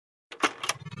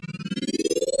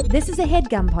This is a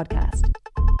HeadGum podcast.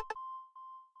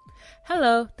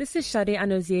 Hello, this is Shade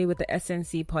Anozie with the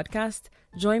SNC podcast.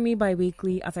 Join me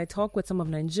bi-weekly as I talk with some of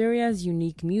Nigeria's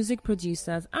unique music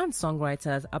producers and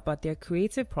songwriters about their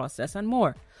creative process and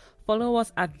more. Follow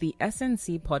us at the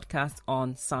SNC podcast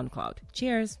on SoundCloud.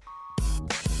 Cheers.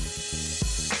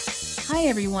 Hi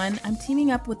everyone, I'm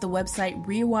teaming up with the website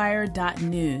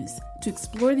Rewire.news to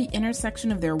explore the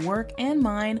intersection of their work and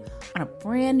mine on a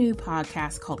brand new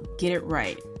podcast called Get It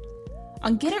Right.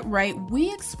 On Get It Right,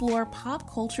 we explore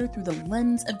pop culture through the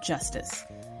lens of justice,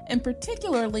 and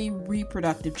particularly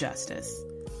reproductive justice.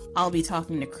 I'll be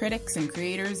talking to critics and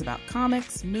creators about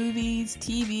comics, movies,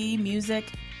 TV,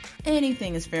 music.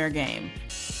 Anything is fair game.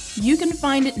 You can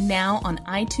find it now on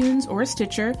iTunes or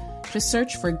Stitcher. Just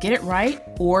search for Get It Right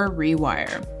or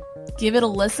Rewire. Give it a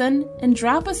listen and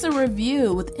drop us a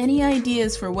review with any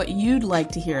ideas for what you'd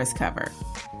like to hear us cover.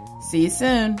 See you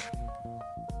soon.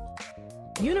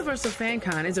 Universal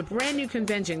FanCon is a brand new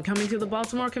convention coming to the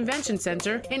Baltimore Convention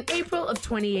Center in April of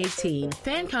 2018.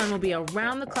 FanCon will be a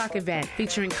round-the-clock event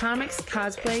featuring comics,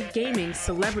 cosplay, gaming,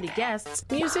 celebrity guests,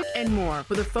 music, and more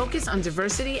with a focus on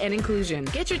diversity and inclusion.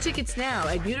 Get your tickets now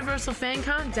at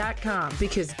universalfancon.com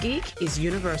because geek is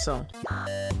universal.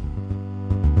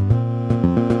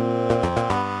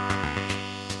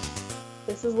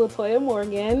 This is Latoya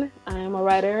Morgan. I am a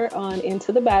writer on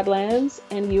Into the Badlands,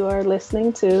 and you are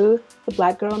listening to the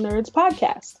Black Girl Nerds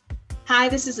podcast. Hi,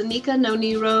 this is Anika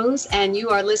Noni Rose, and you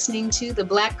are listening to the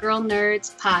Black Girl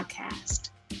Nerds podcast.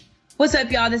 What's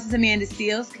up, y'all? This is Amanda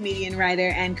Seals, comedian, writer,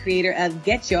 and creator of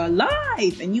Get Your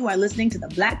Life, and you are listening to the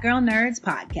Black Girl Nerds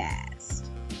podcast.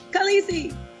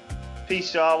 Khaleesi.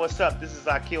 Peace, y'all. What's up? This is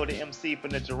Akil, the MC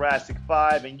from the Jurassic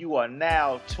 5, and you are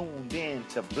now tuned in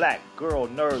to Black Girl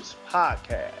Nerds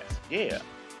podcast. Yeah,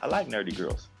 I like nerdy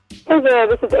girls. Hey there,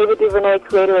 this is Ava DuVernay,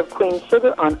 creator of Queen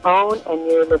Sugar on OWN,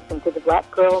 and you're listening to the Black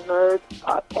Girl Nerds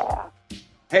podcast.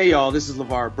 Hey, y'all, this is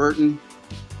LeVar Burton,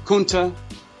 Kunta,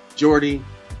 Jordy,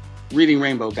 Reading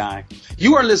Rainbow Guy.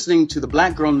 You are listening to the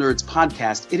Black Girl Nerds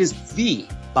podcast. It is the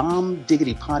bomb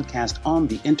diggity podcast on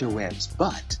the interwebs,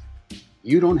 but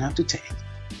you don't have to take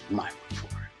my word for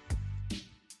it.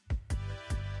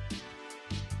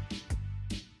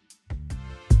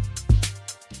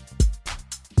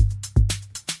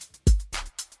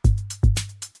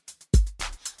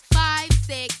 Five,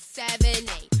 6, 7, 8.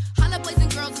 Holla boys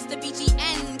and girls, it's the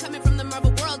BGN. Coming from the Marvel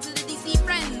world to the DC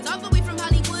friends. All the way from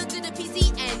Hollywood to the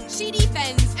PCN. She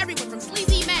defends everyone from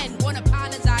sleazy men. Won't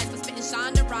apologize for spitting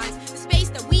Shonda rhymes. The space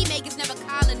that we make is never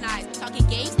colonized. We're talking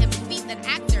games and movies and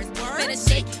actors. Better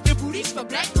shake your booties for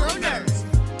Black Girl Nerds.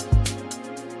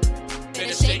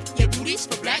 Better shake your booties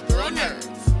for Black Girl Nerds.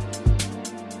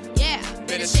 Yeah,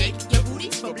 better shake your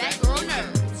booties for Black Girl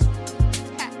Nerds.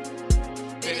 Ha.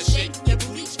 Better shake your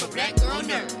booties for Black Girl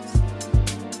Nerds.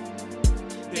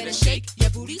 Better shake your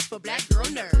booties for Black Girl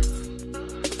Nerds.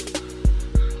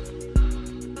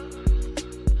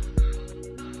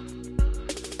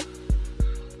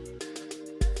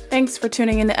 Thanks for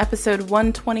tuning into episode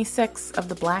 126 of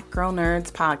the Black Girl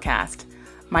Nerds podcast.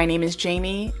 My name is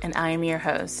Jamie, and I am your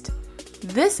host.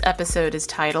 This episode is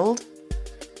titled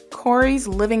Corey's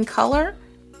Living Color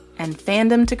and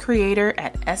Fandom to Creator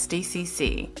at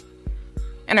SDCC.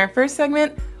 In our first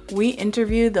segment, we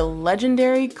interview the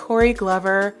legendary Corey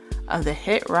Glover of the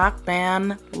hit rock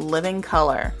band Living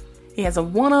Color. He has a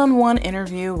one-on-one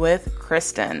interview with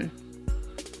Kristen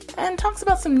and talks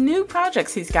about some new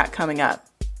projects he's got coming up.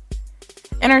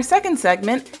 And our second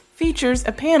segment features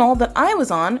a panel that I was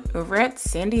on over at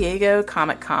San Diego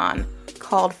Comic-Con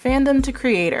called Fandom to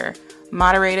Creator,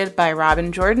 moderated by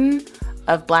Robin Jordan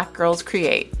of Black Girls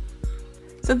Create.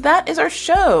 So that is our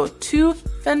show. 2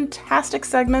 fantastic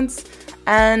segments,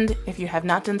 and if you have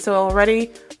not done so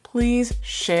already, please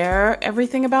share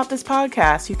everything about this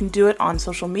podcast. You can do it on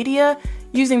social media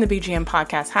using the BGM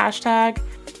Podcast hashtag,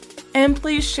 and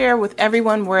please share with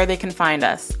everyone where they can find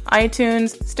us.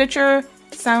 iTunes, Stitcher,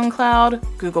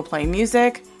 SoundCloud, Google Play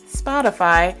Music,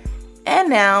 Spotify, and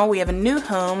now we have a new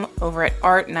home over at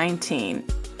Art19.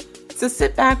 So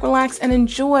sit back, relax, and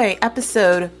enjoy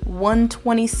episode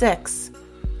 126,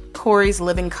 Corey's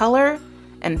Living Color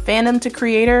and Fandom to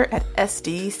Creator at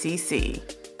SDCC.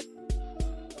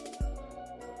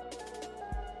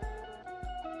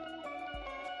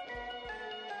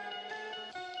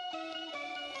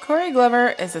 Corey Glover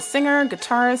is a singer,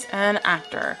 guitarist, and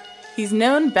actor. He's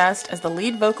known best as the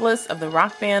lead vocalist of the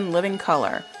rock band Living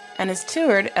Color, and has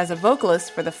toured as a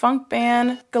vocalist for the funk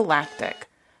band Galactic.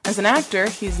 As an actor,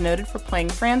 he's noted for playing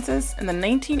Francis in the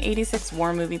 1986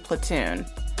 war movie Platoon.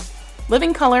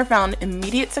 Living Color found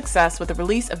immediate success with the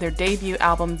release of their debut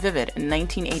album Vivid in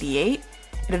 1988,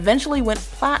 It eventually went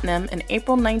platinum in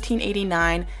April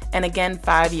 1989 and again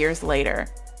 5 years later.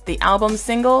 The album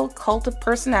single, Cult of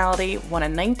Personality, won a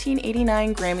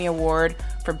 1989 Grammy Award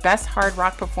for Best Hard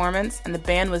Rock Performance, and the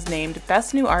band was named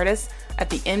Best New Artist at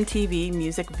the MTV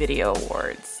Music Video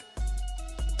Awards.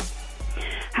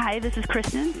 Hi, this is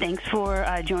Kristen. Thanks for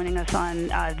joining us on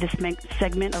this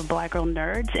segment of Black Girl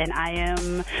Nerds, and I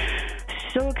am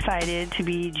so excited to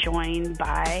be joined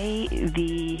by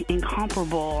the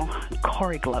incomparable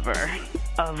Corey Glover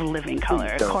of Living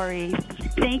Color. Corey,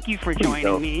 thank you for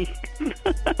joining me.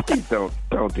 Please don't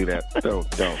do that.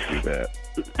 Don't do that.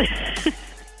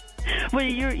 Well,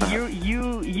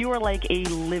 you are like a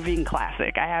living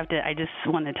classic. I just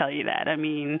want to tell you that. I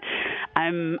mean,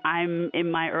 I'm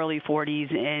in my early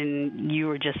 40s, and you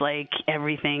were just like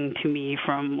everything to me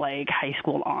from like high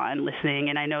school on, listening.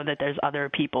 And I know that there's other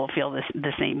people feel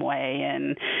the same way.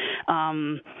 And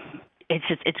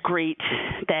it's great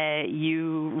that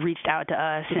you reached out to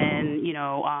us, and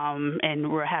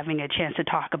and we're having a chance to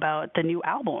talk about the new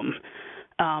album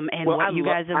and what you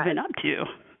guys have been up to.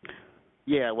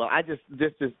 Yeah, well,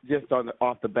 this is just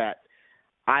off the bat,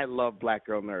 I love Black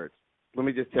Girl Nerds. Let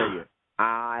me just tell you,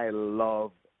 I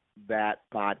love that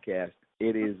podcast.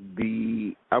 It is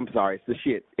I'm sorry, it's the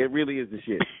shit. It really is the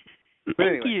shit. But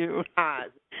Thank anyway, you.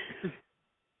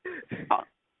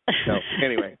 So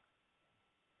anyway.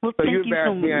 Well, so thank you you so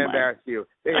embarrassed me, I much. embarrassed you.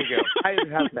 There you go. I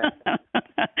didn't have that.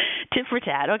 Tit for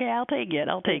tat. Okay, I'll take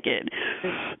it.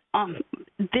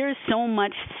 There's so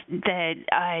much that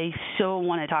I so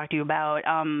want to talk to you about.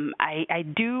 I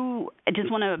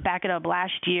just want to back it up.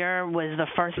 Last year was the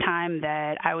first time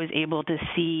that I was able to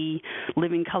see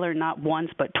Living Color not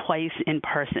once but twice in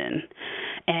person.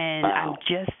 And wow.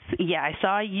 I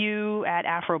saw you at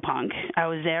Afropunk. I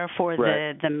was there for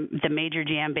the Major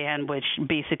Jam Band, which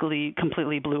basically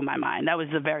completely blew my mind. That was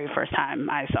the very first time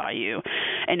I saw you.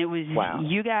 And it was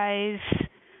you guys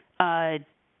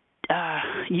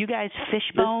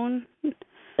Fishbone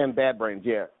and Bad Brains,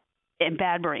 yeah. And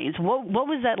Bad Brains. What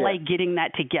was that like getting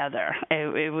that together?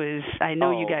 It was. I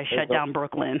know you guys shut down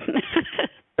Brooklyn.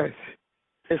 It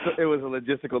was a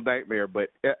logistical nightmare, but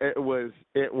it was.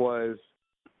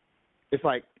 It's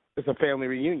like it's a family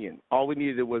reunion. All we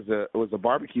needed was a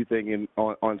barbecue thing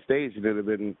on stage, and it'd have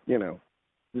been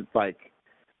it's like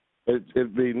it'd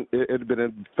have been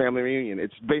a family reunion.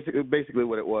 It's basically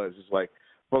what it was. It's like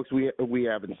folks we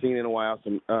haven't seen in a while.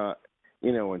 Some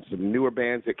and some newer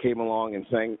bands that came along and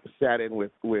sat in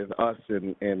with us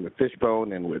and with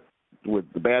Fishbone and with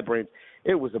the Bad Brains.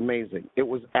 It was amazing. It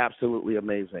was absolutely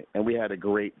amazing, and we had a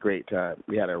great time.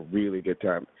 We had a really good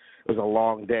time. It was a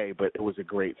long day, but it was a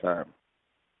great time.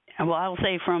 Well, I will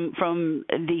say from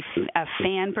a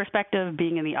fan perspective,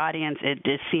 being in the audience, it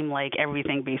just seemed like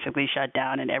everything basically shut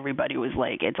down, and everybody was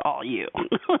like, "It's all you."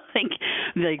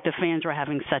 like the fans were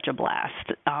having such a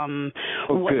blast.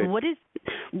 What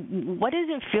does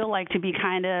it feel like to be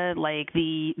kind of like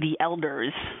the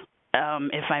elders,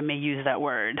 if I may use that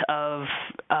word, of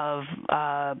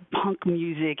punk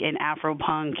music and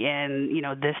Afro-punk and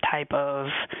this type of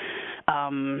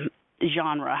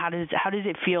genre? How does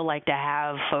it feel like to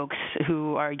have folks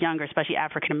who are younger, especially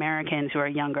African Americans who are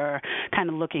younger, kind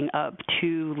of looking up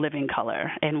to Living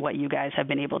Color and what you guys have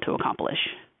been able to accomplish?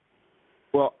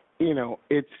 Well,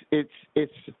 it's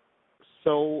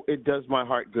so it does my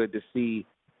heart good to see,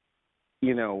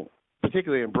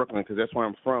 particularly in Brooklyn, because that's where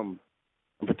I'm from,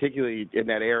 and particularly in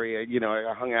that area.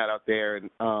 I hung out there, and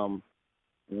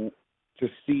to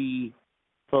see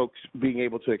folks being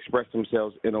able to express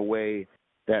themselves in a way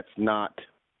that's not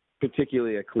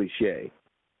particularly a cliche.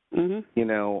 Mm-hmm.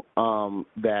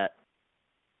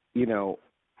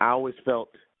 I always felt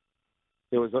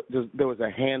there was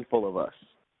a handful of us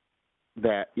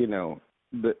that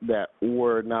that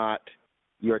were not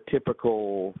your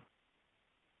typical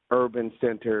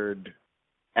urban-centered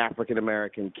African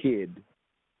American kid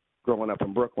growing up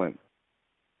in Brooklyn,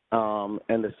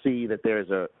 and to see that there's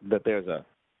a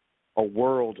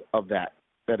world of that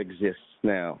exists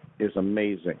now is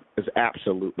amazing. It's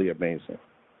absolutely amazing.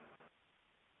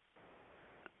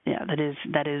 Yeah, that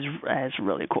is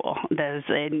really cool.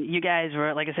 And you guys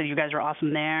were, like I said, you guys were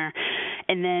awesome there.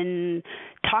 And then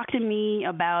talk to me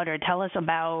about, or tell us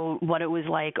about what it was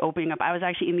like opening up. I was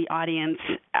actually in the audience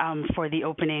for the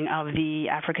opening of the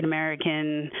African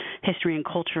American History and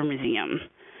Culture Museum.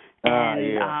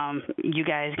 And you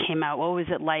guys came out. What was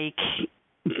it like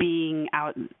being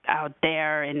out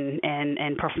there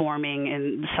and performing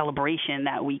in celebration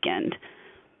that weekend?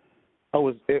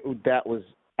 That was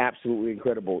absolutely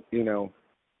incredible. To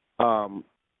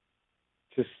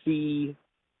see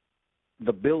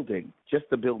the building, just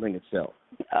the building itself.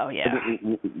 Oh yeah.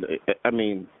 I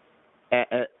mean,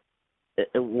 it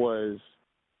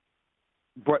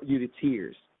brought you to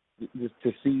tears just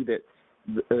to see that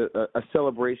a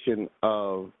celebration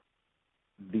of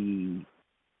the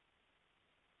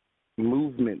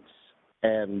movements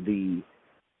and the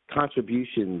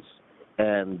contributions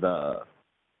and the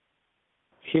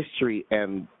history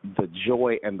and the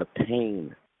joy and the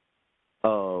pain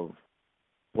of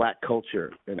Black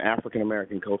culture and African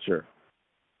American culture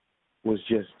was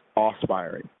just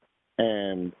awe-inspiring,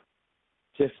 and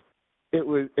the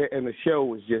show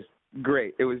was just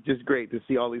great. It was just great to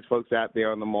see all these folks out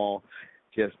there on the mall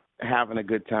just having a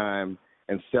good time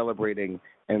and celebrating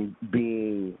and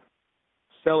being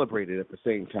celebrated at the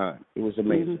same time. It was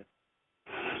amazing. Mm-hmm.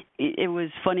 It was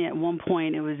funny at one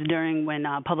point. It was during when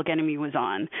Public Enemy was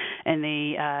on, and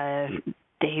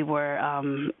they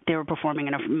were performing,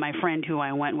 and my friend who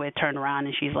I went with turned around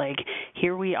and she's like,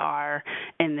 "Here we are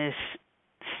in this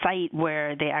site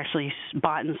where they actually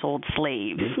bought and sold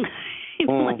slaves."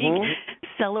 Like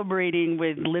celebrating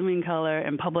with Living Color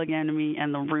and Public Enemy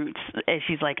and the Roots. And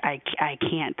she's like, I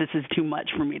can't. This is too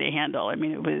much for me to handle. I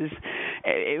mean,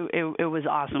 it was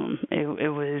awesome.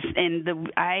 It was, and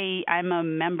I'm a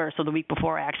member, so the week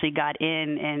before I actually got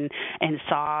in and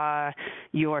saw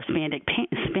your spandex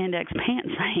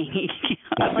pants hanging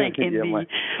like in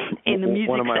the music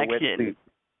one of my section.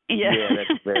 Yeah,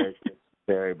 that's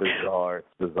very bizarre. It's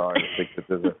bizarre to think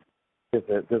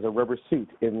that there's a rubber suit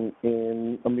in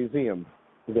a museum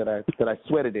that I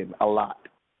sweated in a lot.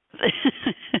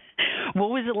 What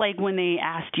was it like when they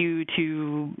asked you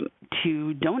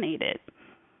to donate it?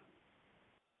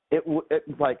 It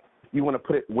like, you want to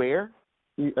put it where?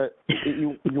 You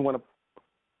want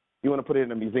to put it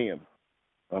in a museum?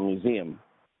 A museum.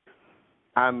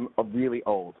 I'm really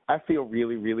old. I feel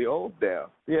really, really old now.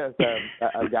 Yes,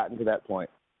 I've gotten to that point.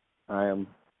 I'm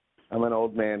an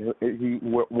old man who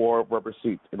wore rubber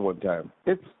suits at one time.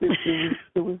 It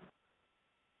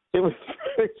was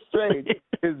very strange.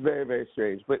 It was very, very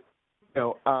strange. But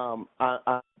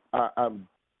I'm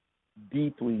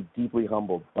deeply, deeply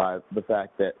humbled by the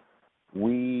fact that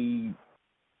we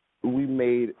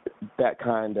made that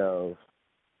kind of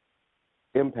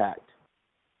impact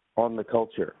on the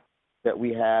culture, that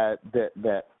we had,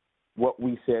 that what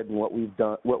we said and what we've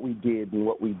done, what we did and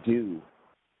what we do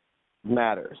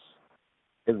matters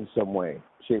in some way,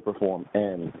 shape, or form,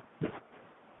 and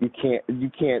you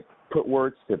can't put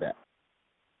words to that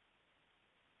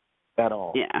at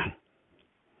all. Yeah,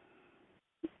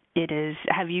 it is.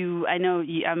 Have you? I know.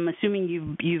 I'm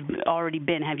assuming you've already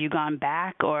been. Have you gone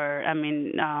back, or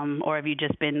or have you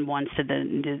just been once to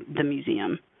the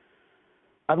museum?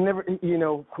 I've never.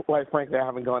 Quite frankly, I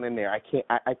haven't gone in there. I can't.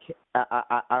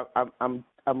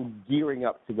 I'm gearing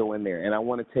up to go in there, and I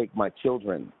want to take my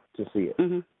children to see it.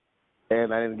 Mm-hmm.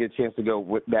 And I didn't get a chance to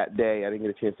go that day. I didn't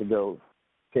get a chance to go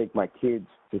take my kids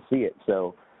to see it.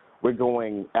 So we're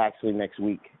going actually next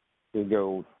week to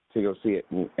go see it.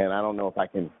 And I don't know if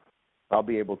I'll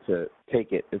be able to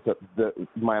take it.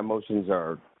 My emotions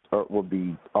are.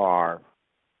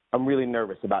 I'm really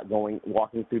nervous about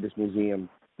walking through this museum,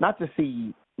 not to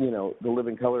see, the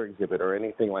Living Color exhibit or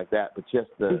anything like that, but just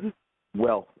the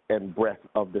wealth and breadth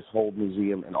of this whole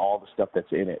museum and all the stuff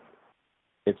that's in it.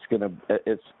 It's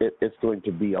going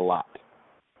to be a lot.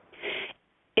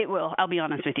 It will. I'll be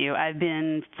honest with you. I've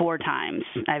been 4 times.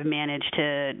 I've managed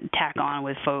to tack on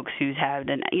with folks who's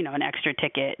had an extra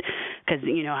ticket, because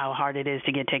you know how hard it is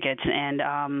to get tickets. And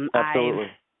absolutely.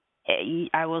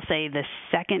 I will say the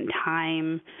second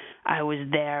time I was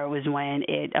there was when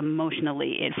it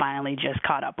finally just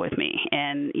caught up with me.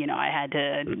 And, I had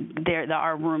to, there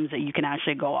are rooms that you can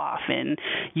actually go off, and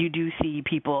you do see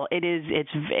people.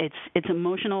 It's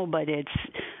emotional, but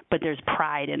there's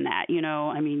pride in that, you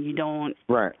don't,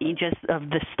 right. You just of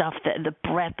the stuff the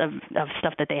breadth of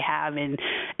stuff that they have, and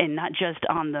not just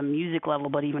on the music level,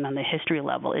 but even on the history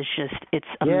level. It's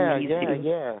amazing.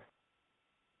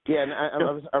 Yeah, and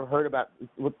I've heard about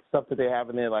what stuff that they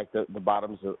have in there, like the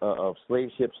bottoms of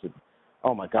slave ships. And,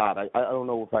 oh my God, I don't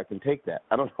know if I can take that.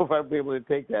 I don't know if I'll be able to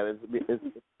take that.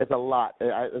 It's a lot.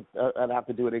 I'd have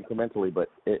to do it incrementally, but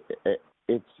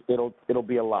it'll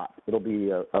be a lot. It'll be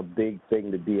a big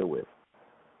thing to deal with.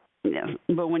 Yeah,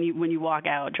 but when you walk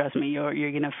out, trust me,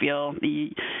 you're gonna feel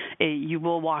you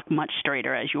will walk much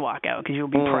straighter as you walk out, because you'll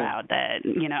be proud that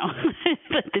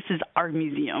that this is our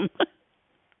museum.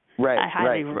 Right, I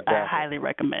highly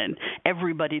recommend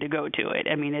everybody to go to it.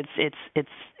 I mean,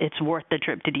 it's worth the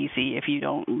trip to DC if you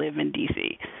don't live in DC.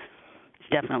 It's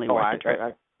definitely worth the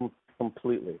trip.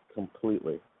 Completely.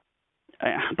 Completely.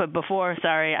 But before,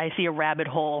 sorry, I see a rabbit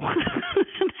hole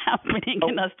happening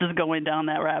and us just going down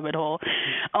that rabbit hole.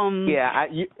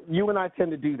 You and I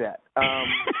tend to do that.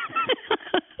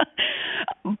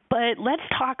 But let's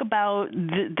talk about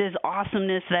this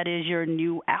awesomeness that is your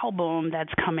new album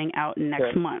that's coming out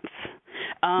next month.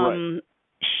 Right.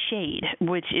 Shade,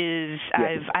 which is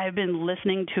I've been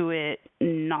listening to it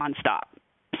nonstop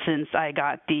since I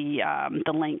got the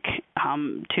link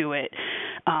to it,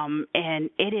 and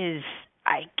it is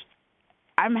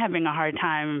I'm having a hard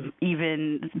time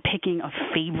even picking a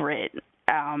favorite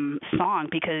song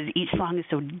because each song is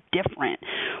so different.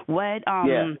 What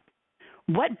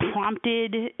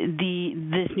prompted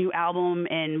this new album,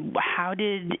 and how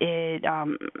did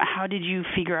you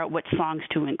figure out what songs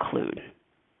to include?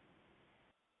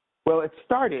 Well, it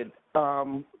started a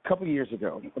couple of years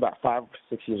ago, about 5 or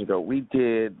 6 years ago. We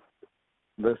did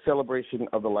the celebration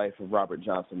of the life of Robert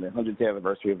Johnson, the 100th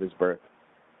anniversary of his birth,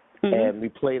 and we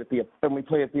played at the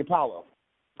Apollo.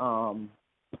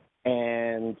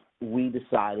 And we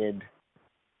decided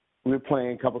we were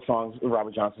playing a couple songs of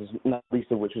Robert Johnson's, not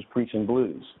least of which was Preaching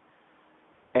Blues.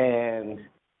 And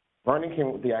Vernon came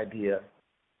up with the idea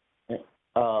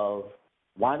of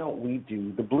why don't we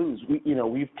do the blues?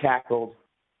 We've tackled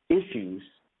issues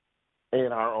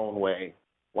in our own way.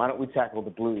 Why don't we tackle the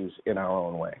blues in our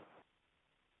own way?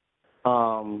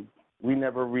 We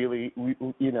never really,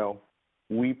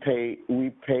 we pay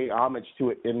homage to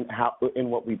it in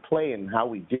what we play and how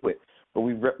we do it, but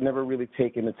we've never really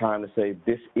taken the time to say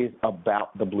this is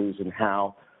about the blues and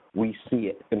how we see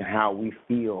it and how we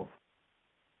feel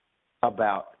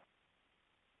about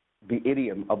the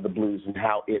idiom of the blues and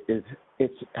how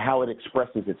it's how it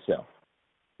expresses itself.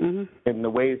 In the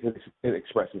ways it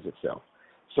expresses itself.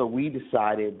 So we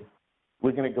decided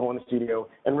we're going to go in the studio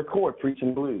and record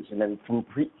Preaching Blues. And then from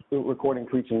recording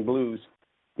Preaching Blues,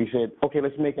 we said, okay,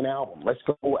 let's make an album. Let's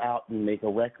go out and make a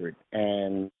record.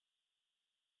 And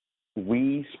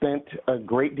we spent a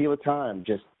great deal of time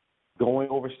just going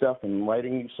over stuff and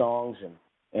writing new songs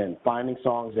and finding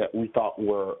songs that we thought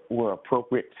were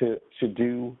appropriate to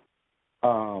do,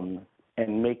 and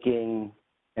making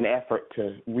an effort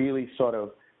to really sort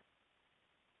of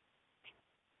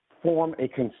form a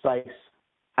concise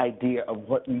idea of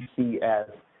what we see as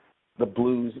the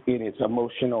blues in its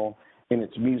emotional, in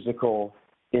its musical,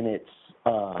 in its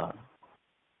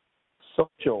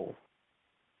social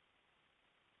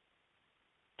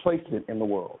placement in the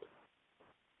world.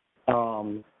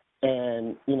 And,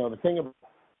 the thing about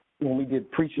when we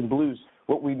did Preaching Blues,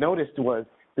 what we noticed was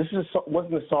this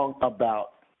wasn't a song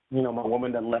about, my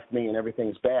woman done left me and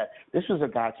everything's bad. This was a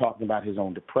guy talking about his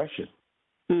own depression.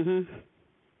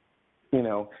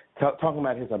 Talking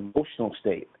about his emotional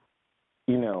state,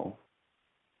 and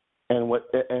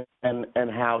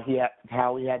how he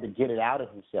had to get it out of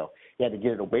himself. He had to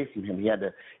get it away from him. He had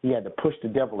to push the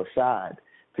devil aside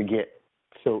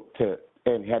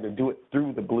and had to do it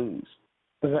through the blues.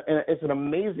 And it's an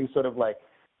amazing sort of like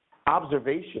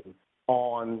observation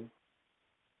on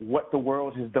what the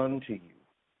world has done to you.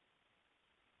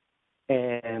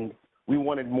 And we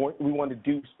wanted more. We wanted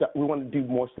to do stuff. We wanted to do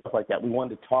more stuff like that. We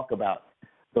wanted to talk about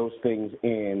those things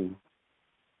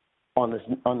on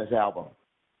this album.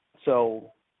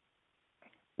 So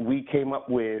we came up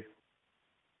with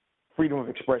Freedom of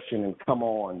Expression and Come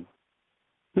On.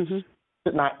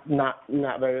 Not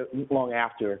very long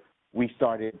after we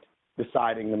started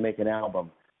deciding to make an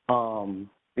album.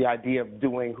 The idea of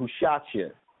doing Who Shot Ya?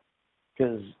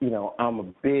 Because I'm a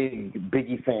big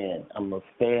Biggie fan.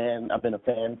 I've been a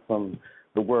fan from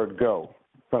the word go,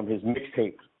 from his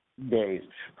mixtape days,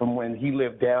 from when he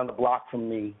lived down the block from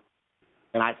me,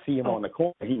 and I'd see him on the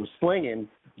corner. He was slinging,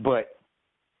 but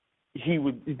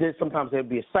sometimes there'd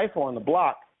be a cipher on the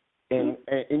block, and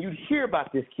you'd hear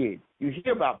about this kid. You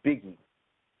hear about Biggie.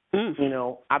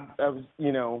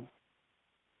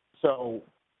 So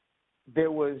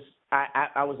there was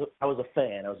I was a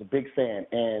fan. I was a big fan,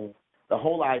 and the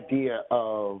whole idea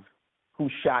of Who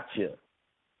Shot Ya?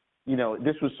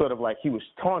 This was sort of like he was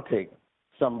taunting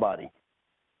somebody.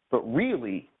 But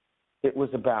really, it was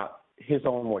about his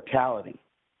own mortality.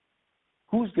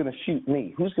 Who's going to shoot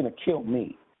me? Who's going to kill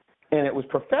me? And it was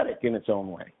prophetic in its own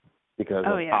way, because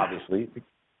obviously,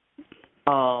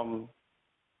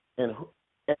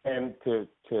 and to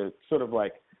sort of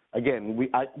like, again,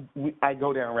 I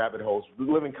go down rabbit holes.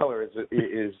 Living Color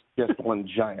is just one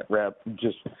giant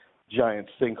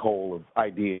sinkhole of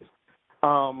ideas,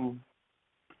 and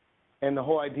the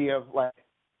whole idea of like,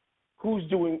 who's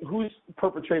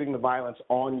perpetrating the violence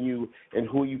on you, and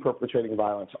who are you perpetrating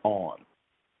violence on?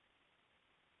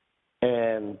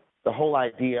 And the whole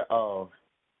idea of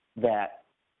that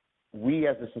we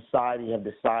as a society have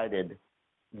decided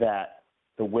that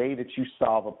the way that you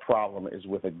solve a problem is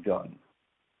with a gun.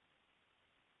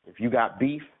 If you got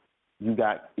beef, you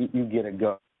get a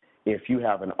gun. If you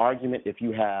have an argument, if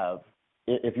you have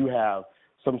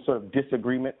some sort of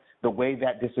disagreement, the way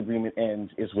that disagreement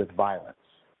ends is with violence.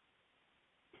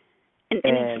 And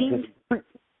it seems.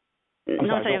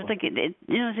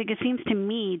 It seems to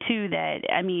me too that,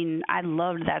 I mean, I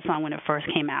loved that song when it first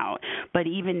came out, but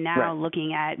even now,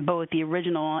 looking at both the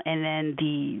original and then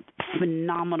the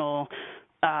phenomenal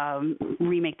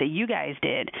remake that you guys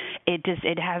did,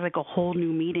 it has like a whole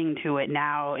new meaning to it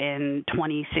now in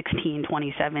 2016,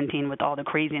 2017 with all the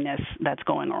craziness that's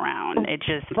going around. It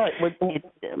just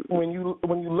when you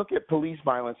look at police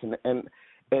violence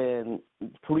and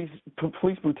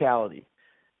police brutality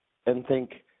and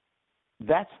think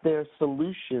that's their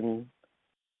solution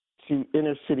to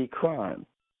inner city crime,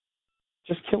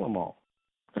 just kill them all.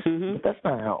 But that's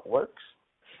not how it works.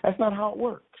 That's not how it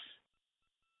works.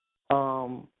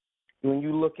 When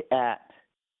you look at,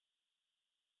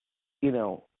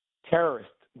 terrorist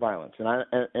violence,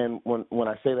 and when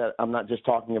I say that, I'm not just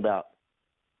talking about,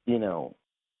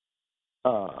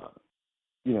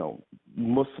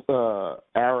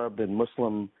 Arab and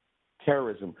Muslim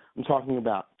terrorism. I'm talking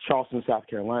about Charleston, South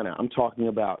Carolina. I'm talking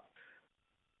about,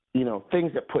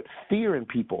 things that put fear in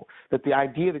people. That the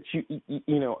idea that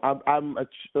I'm a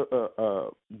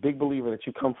big believer that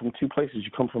you come from two places.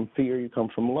 You come from fear, you come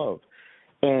from love.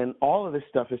 And all of this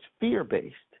stuff is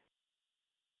fear-based.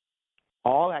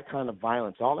 All that kind of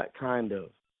violence, all that kind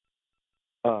of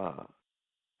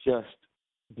just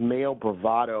male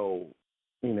bravado,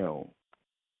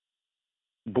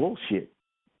 bullshit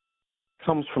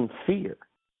comes from fear.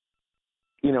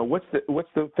 What's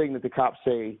the thing that the cops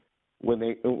say when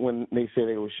they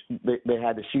say they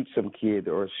had to shoot some kid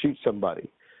or shoot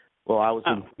somebody? Well, I was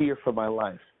in fear for my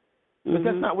life. But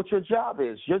that's not what your job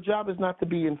is. Your job is not to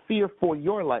be in fear for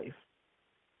your life.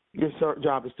 Your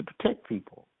job is to protect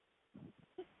people.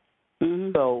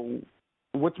 So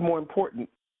what's more important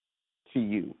to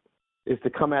you is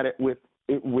to come at it with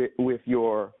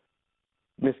your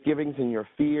misgivings and your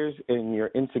fears and your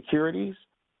insecurities,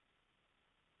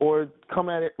 or come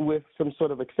at it with some sort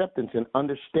of acceptance and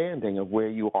understanding of where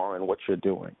you are and what you're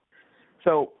doing.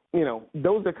 So,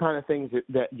 those are kind of things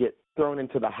that get thrown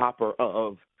into the hopper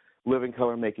of living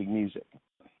color making music.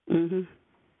 And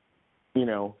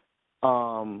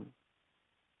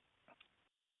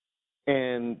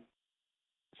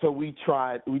so we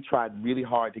tried really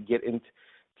hard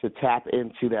to tap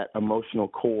into that emotional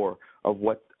core of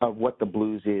what the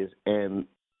blues is, and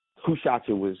Who Shot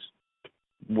You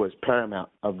was paramount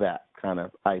of that kind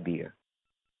of idea.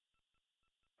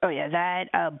 Oh yeah, that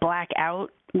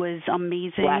Blackout was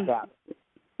amazing. Blackout.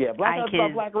 Yeah, Blackout's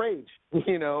about black rage.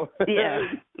 Yeah.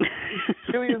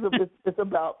 It really is.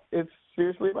 It's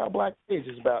seriously about black rage.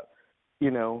 It's about,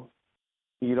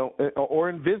 or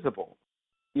invisible.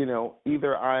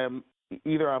 Either I'm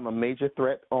a major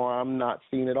threat or I'm not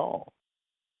seen at all.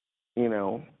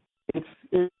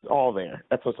 It's all there.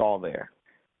 That's what's all there.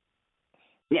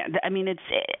 Yeah, I mean,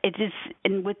 it's just,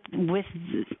 and with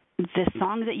the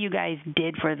songs that you guys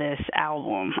did for this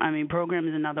album, I mean, Program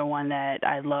is another one that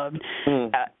I loved.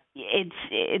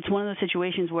 It's one of those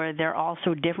situations where they're all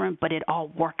so different, but it all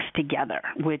works together,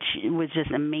 which was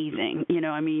just amazing.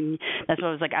 I mean, that's why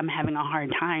I was like, I'm having a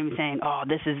hard time saying, oh,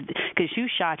 this is, because Who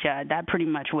Shot Ya, that pretty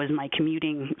much was my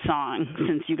commuting song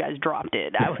since you guys dropped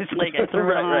it. I was like, I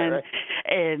threw it on,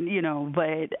 and,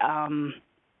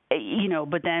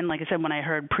 but then, like I said, when I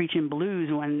heard Preachin' Blues,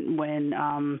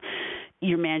 when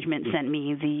your management sent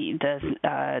me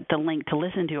the link to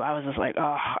listen to, I was just like,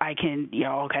 oh, I can,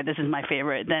 okay, this is my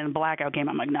favorite. Then Blackout came,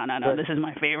 I'm like, no, this is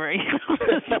my favorite.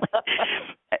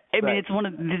 I mean, it's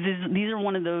these are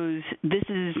one of those. This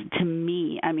is, to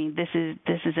me, I mean, this is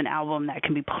an album that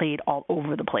can be played all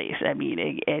over the place. I mean,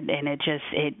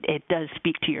 it does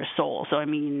speak to your soul. So I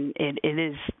mean, it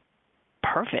is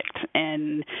perfect,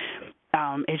 and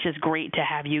it's just great to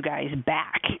have you guys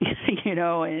back,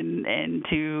 and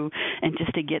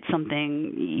just to get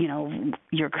something,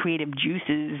 your creative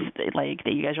juices, like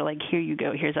that you guys are like, here you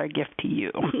go, here's our gift to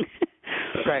you.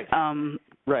 Right.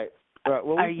 Right.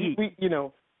 Well,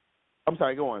 I'm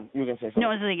sorry, go on. You were going to say something. No,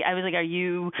 I was like, are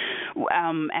you,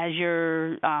 as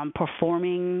you're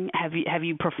performing, have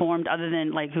you performed, other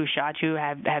than like Who Shot You,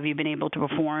 have you been able to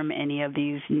perform any of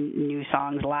these new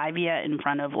songs live yet in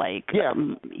front of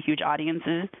huge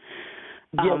audiences?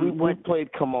 Yeah, we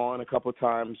played Come On a couple of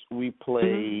times. We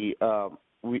play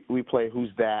we play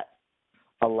Who's That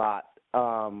a lot.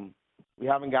 We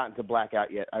haven't gotten to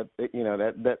Blackout yet.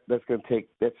 That's going to take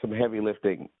some heavy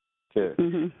lifting to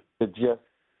just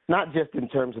not just in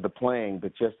terms of the playing,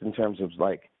 but just in terms of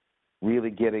like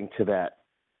really getting to that,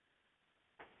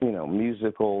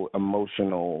 musical,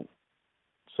 emotional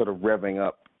sort of revving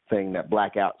up thing that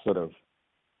Blackout sort of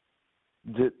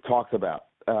talks about.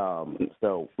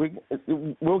 So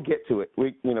we'll get to it.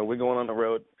 We're going on the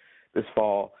road this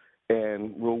fall,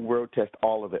 and we'll road test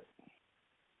all of it.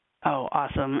 Oh,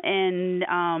 awesome. And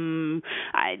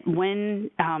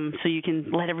so you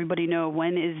can let everybody know,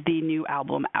 when is the new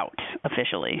album out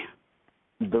officially?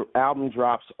 The album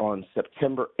drops on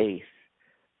September 8th.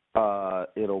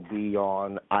 It'll be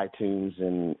on iTunes,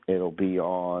 and it'll be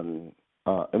on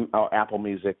Apple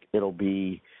Music. It'll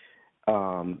be,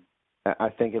 I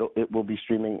think it will be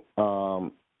streaming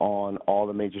on all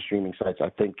the major streaming sites. I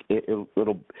think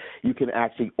it'll you can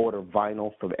actually order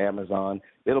vinyl from Amazon.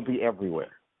 It'll be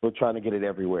everywhere. We're trying to get it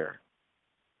everywhere.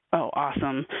 Oh,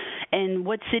 awesome. And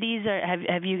what cities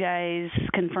have you guys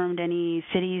confirmed any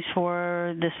cities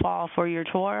for this fall for your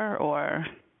tour, or?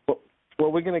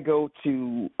 Well, we're going to go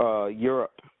to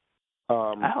Europe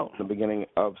the beginning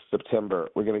of September.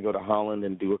 We're going to go to Holland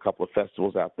and do a couple of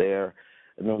festivals out there.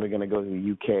 And then we're going to go to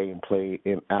the UK and play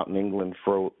out in England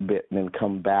for a bit, and then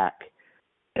come back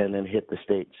and then hit the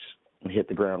States and hit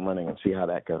the ground running and see how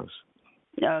that goes.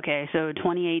 Okay, so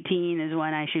 2018 is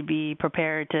when I should be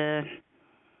prepared to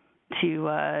see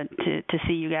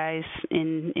you guys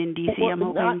in DC. Well, I'm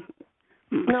hoping.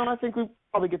 No, I think we'll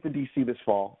probably get to DC this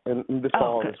fall, and this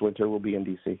fall and this winter we'll be in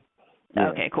DC. Yeah.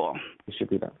 Okay, cool. It should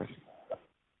be that way.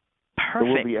 Perfect. So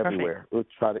we'll be everywhere. We'll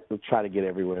try to get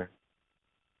everywhere.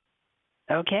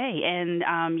 Okay,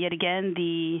 and yet again,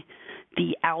 the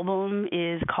album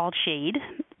is called Shade,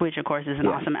 which of course is an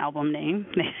awesome album name.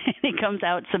 It comes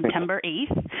out September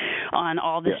 8th on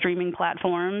all the streaming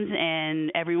platforms,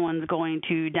 and everyone's going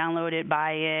to download it,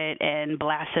 buy it, and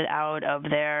blast it out of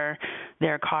their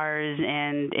cars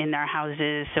and in their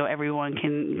houses, so everyone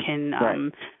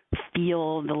can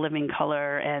feel the living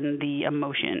color and the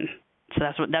emotion. So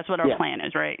that's what our plan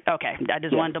is, right? Okay, I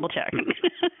just want to double check.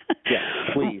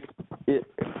 Please.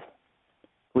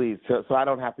 Please, so I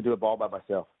don't have to do it all by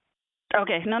myself.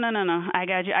 Okay, no. I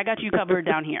got you covered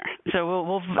down here. So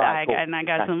we'll right, cool. And I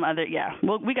got some other.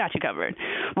 We got you covered.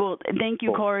 Well, thank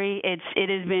you, Corey. It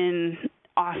has been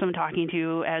awesome talking to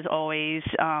you as always.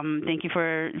 Thank you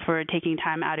for taking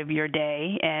time out of your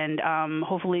day, and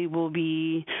hopefully we'll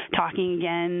be talking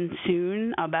again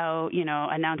soon about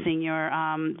announcing your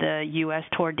the U.S.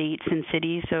 tour dates and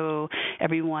cities, so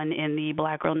everyone in the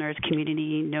Black Girl Nerds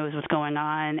community knows what's going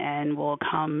on, and will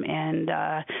come and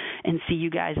see you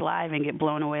guys live and get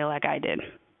blown away like I did.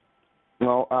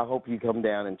 Well, I hope you come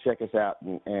down and check us out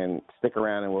and stick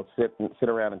around, and we'll sit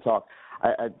around and talk.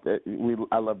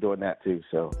 I love doing that too.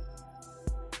 So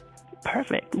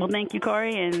perfect. Well, thank you,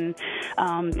 Corey, and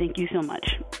thank you so much.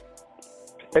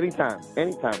 Anytime,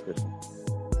 Kristen.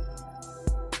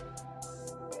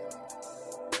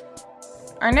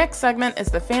 Our next segment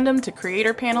is the Fandom to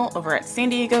Creator panel over at San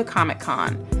Diego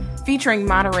Comic-Con, featuring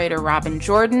moderator Robin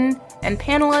Jordan and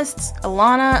panelists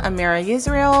Alana Amira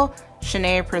Yisrael,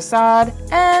 Shanae Prasad,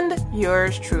 and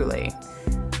yours truly.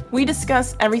 We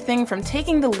discuss everything from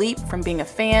taking the leap from being a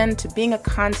fan to being a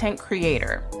content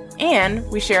creator. And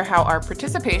we share how our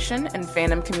participation in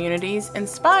fandom communities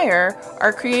inspire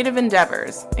our creative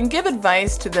endeavors and give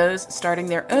advice to those starting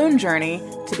their own journey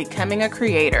to becoming a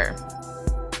creator.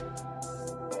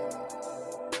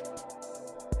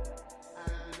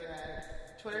 We did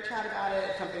a Twitter chat about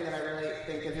it, something that I really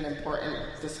think is an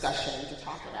important discussion to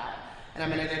talk about. And I'm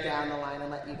going to go down the line and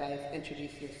let you guys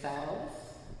introduce yourselves.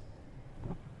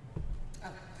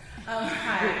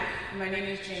 Hi, my name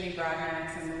is Jamie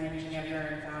Broadnax. I'm the managing editor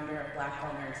and founder of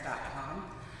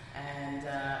BlackGirlNerds.com. And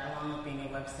along with being a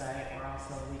website, we're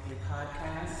also a weekly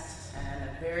podcast and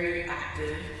a very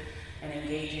active and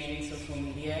engaging social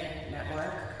media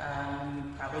network.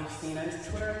 You've probably seen us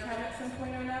Twitter account at some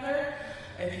point or another.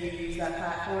 If you use that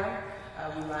platform,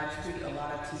 we live tweet a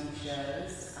lot of TV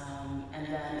shows. And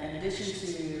then in addition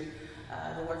to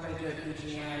the work I do at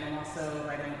BGN, I'm also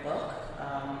writing a book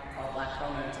called Black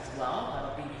Girl Nerds as well.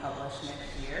 That'll be published next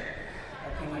year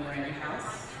at Penguin Random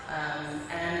House.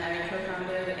 And I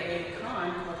co-founded a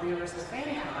con called Universal Fan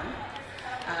Con.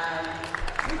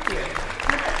 Thank you.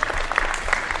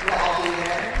 We'll all be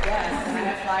there. Yes, and I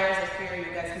have flyers up here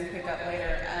you guys can pick up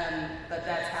later. But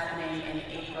that's happening in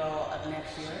April of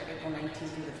next year, April 19th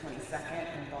through the 22nd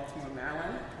in Baltimore,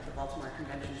 Maryland, at the Baltimore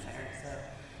Convention Center. So,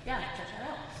 yeah, check that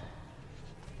out.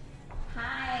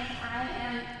 Hi, I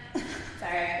am,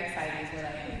 sorry, excited is what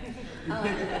I am.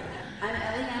 I'm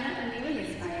Eliana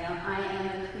Amira-Yismael. I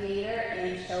am the creator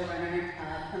and showrunner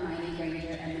of Hermione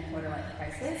Granger and the Quarter Life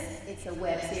Crisis. It's It's a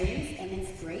web series, and it's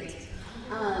great.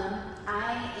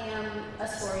 I am a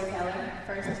storyteller,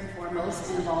 first and foremost,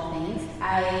 and of all things.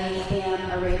 I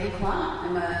am a Ravenclaw.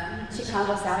 I'm a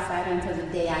Chicago Southsider until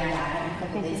the day I die, a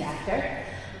couple days after.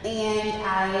 And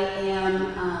I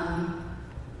am,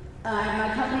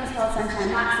 my company is called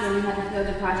Sunshine Moxie, and we have a few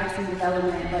other projects in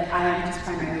development, but I am just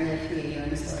primarily a creator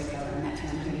and a storyteller, and that's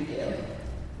what I'm here to do.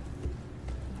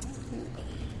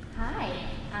 Hi,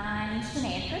 I'm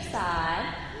Sinead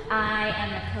Prasad. I am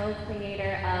the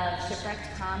co-creator of Shipwrecked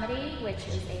Comedy, which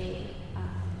is a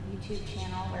YouTube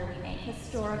channel where we make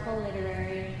historical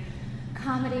literary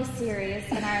comedy series.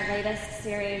 And our latest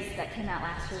series that came out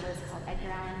last year was called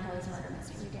Edgar Allan Poe's Murder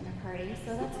Mystery Dinner Party.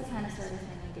 So that's the kind of sort of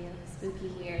thing we do, spooky,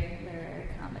 weird literary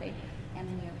comedy. And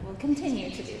we will continue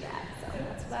to do that. So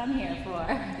that's what I'm here for.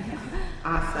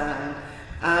 Awesome.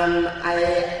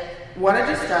 I wanted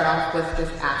to start off with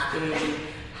just asking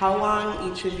how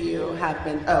long each of you have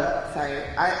been,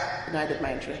 I did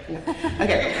my intro. No.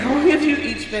 Okay, how long have you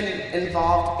each been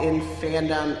involved in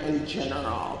fandom in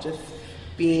general? Just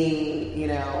being,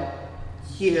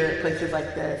 here at places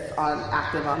like this,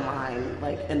 active online,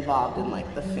 involved in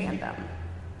the fandom.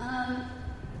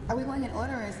 Are we going in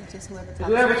order, or is it just whoever talks?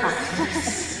 Whoever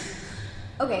talks.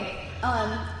 Okay.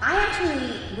 I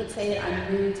actually would say that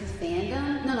I'm new to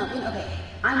fandom. Okay.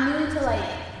 I'm new to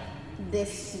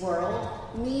this world.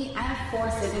 I have 4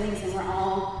 siblings, and we're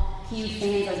all huge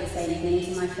fans of the same things.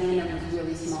 And my fandom was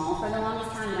really small for the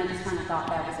longest time, and I just kind of thought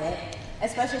that was it.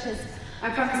 Especially because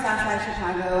I'm from the South Side of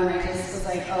Chicago, and I just was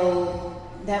like, oh,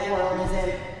 that world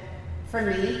isn't for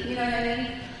me. You know what I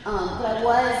mean? But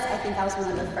I think I was one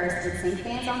of the first NSYNC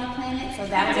fans on the planet, so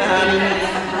that was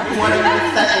one of the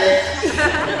second.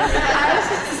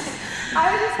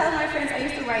 I was just telling my friends I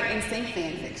used to write NSYNC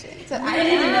fan fiction, so I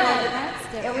didn't even know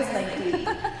that it was deep.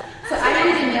 So I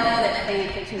didn't even know that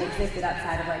fan fiction existed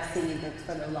outside of singing books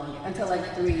for the longest until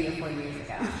 3 or 4 years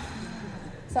ago.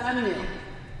 So I'm new.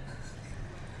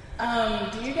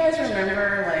 Do you guys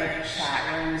remember chat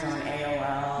rooms on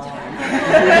AOL?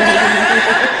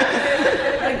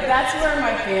 That's where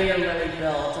my fandom really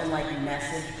built, and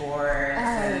message boards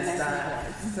and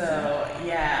stuff. So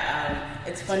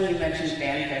it's funny you mentioned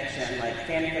fan fiction,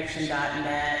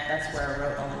 fanfiction.net. That's where I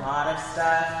wrote a lot of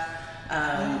stuff,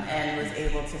 and was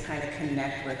able to kind of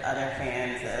connect with other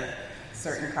fans of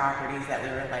certain properties that we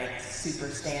were super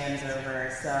stands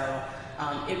over. So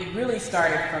it really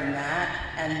started from that,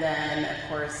 and then of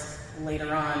course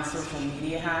later on social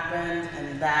media happened,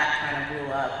 and that kind of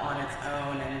blew up on its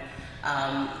own. And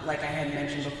like I had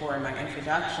mentioned before in my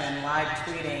introduction, live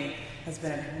tweeting has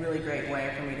been a really great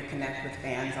way for me to connect with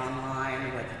fans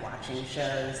online, with watching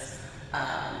shows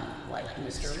like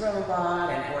Mr. Robot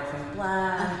and Orphan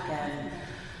Black and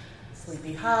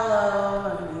Sleepy Hollow.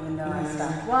 I don't even know I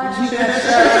stopped watching that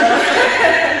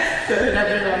show. So did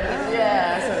everybody.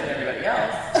 Yeah, so did everybody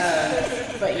else.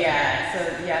 But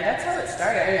that's how it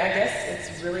started. I mean, I guess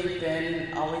it's really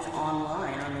been always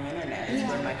online on the internet is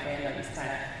where my fandom has kind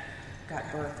of got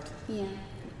birthed. Yeah.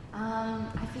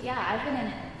 I've been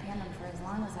in fandom for as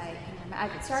long as I can remember. I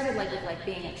started with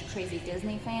being a crazy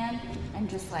Disney fan and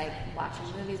just watching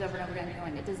movies over and over again,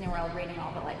 going to Disney World, reading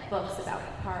all the books about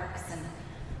the parks and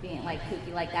being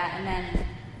kooky like that. And then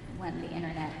when the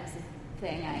internet was a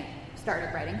thing, I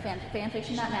started writing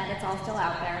fanfiction.net. It's all still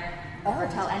out there. Never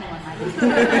tell anyone my name. So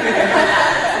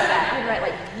that I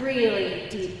write really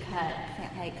deep cut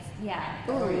like who? I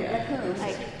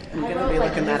wrote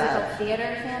musical theater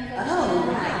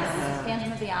fanfiction,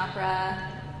 Phantom of the Opera,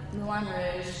 Moulin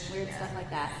Rouge, weird stuff like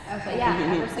that. Okay.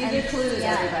 But these are clues,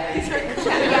 everybody.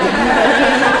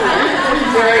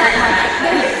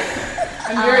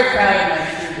 I'm very proud of my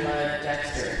True Blood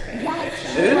Dexter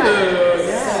fanfiction.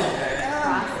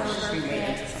 Crossover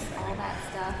fix, all that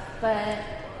stuff. But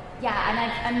and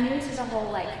I'm new to the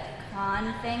whole con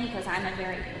thing because I'm a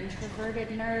very introverted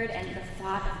nerd, and the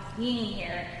thought of being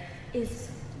here is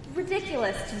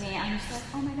ridiculous to me. I'm just like,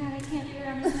 oh my god, I can't be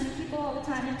around this many people all the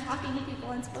time and talking to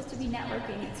people and supposed to be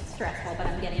networking. It's stressful, but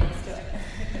I'm getting used to it.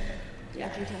 Yeah,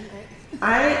 you're doing great.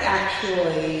 I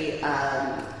actually,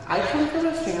 I come from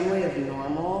a family of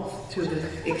normals to the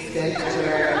extent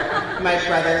where my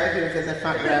brother, who's in the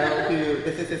front row,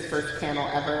 this is his first panel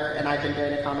ever, and I've been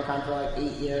going to Comic-Con for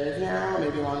 8 years now,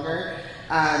 maybe longer.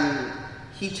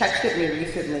 He texted me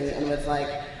recently and was like,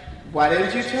 why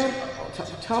didn't you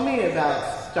tell me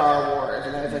about Star Wars?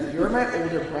 And I was like, you're my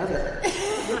older brother.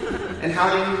 And how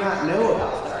do you not know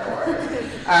about Star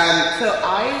Wars? So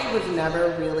I was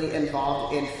never really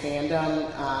involved in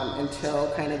fandom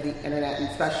until kind of the internet, and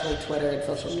especially Twitter and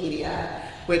social media,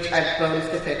 which I've bones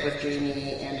to pick with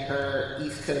Jamie and her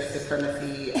East Coast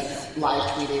supremacy of live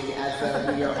tweeting as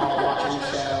though we are all watching the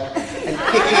show and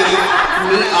kicking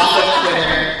me off of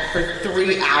Twitter for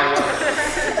 3 hours.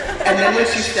 And then when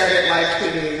she started live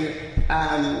tweeting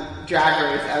Drag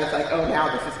Race, I was like, oh, now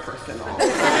this is personal.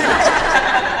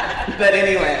 But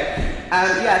anyway,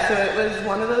 so it was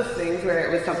one of those things where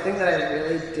it was something that I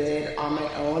really did on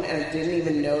my own, and I didn't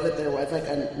even know that there was like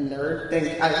a nerd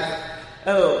thing.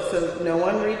 So no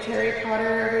one reads Harry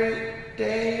Potter every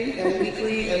day and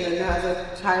weekly and then has a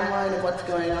timeline of what's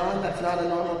going on? That's not a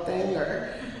normal thing? Or,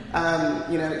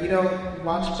 you don't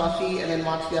watch Buffy and then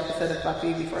watch the episode of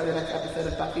Buffy before the next episode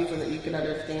of Buffy so that you can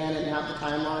understand and have the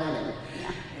timeline. And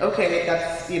okay,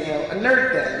 that's, a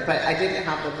nerd thing, but I didn't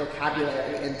have the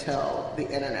vocabulary until the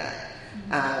internet.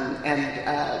 And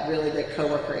a really great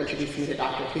coworker introduced me to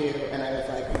Dr. Who, and I was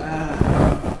like,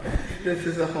 this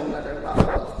is a whole nother level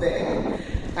of thing.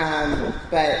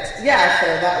 So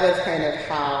that was kind of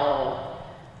how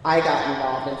I got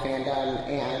involved in fandom,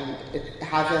 and it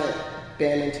hasn't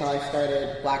been until I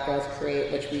started Black Girls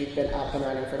Create, which we've been up and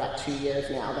running for about 2 years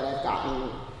now, that I've gotten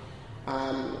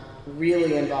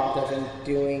really involved as in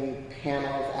doing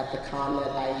panels at the con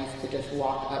that I used to just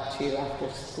walk up to after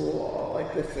school.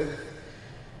 Like, this is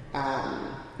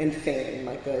insane,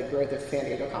 like the growth of San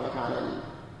Diego Comic-Con,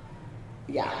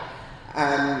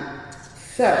 and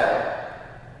so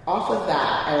off of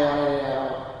that, I want to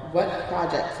know, what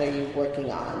projects are you working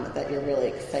on that you're really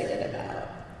excited about?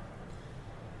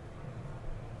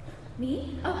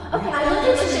 Me? Oh, okay. I looked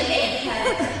at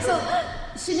Sinead. So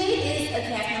Sinead is a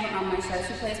cast member on my show.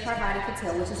 She plays Parvati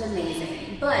Patil, which is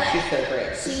amazing. But she's so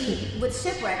great. With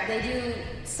Shipwreck, they do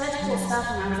such cool stuff,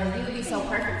 and I was like, you would be so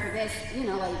perfect for this.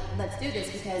 Let's do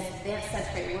this, because they have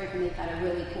such great work, and they've got a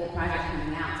really cool project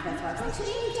coming out. So that's why I was like,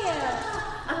 Sinead.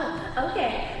 Oh,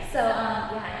 okay. So, I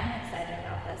am excited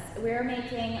about this. We're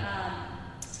making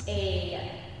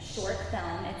a short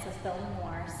film. It's a film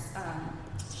noir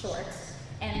short.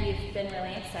 And we've been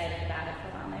really excited about it for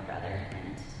a while. My brother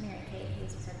and Mary Kate,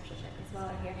 who's a circus check as well,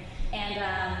 are here. And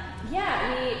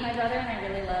my brother and I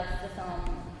really love the film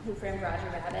Who Framed Roger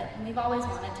Rabbit. And we've always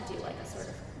wanted to do like a sort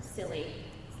of silly,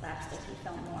 slapsticky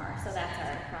film noir. So that's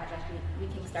our project. We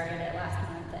kickstarted it last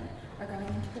month and are going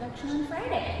into production on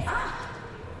Friday.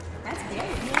 That's great.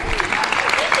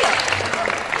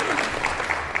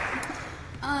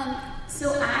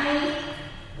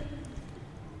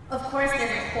 Of course, there's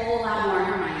a whole lot more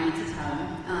Hermione to come.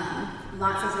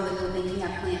 Lots of really cool things we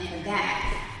have planned for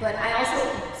that. But I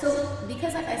also,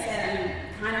 because like I said,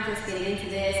 I'm kind of just getting into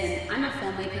this, and I'm a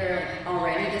filmmaker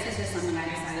already. This is just something I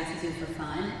decided to do for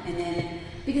fun. And then,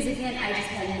 because again, I just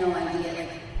had no idea,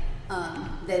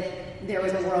 that there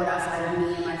was a world outside of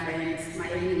me and my friends, my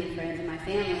immediate friends and my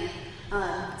family.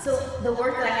 So the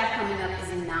work that I have coming up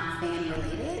is not fan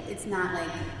related. It's not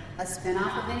like a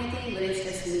spin-off of anything, but it's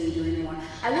just me doing more.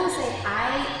 I will say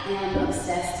I am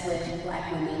obsessed with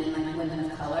Black women and like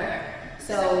women of color.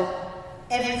 So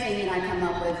everything that I come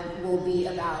up with will be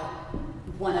about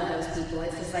one of those people.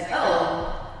 It's just like,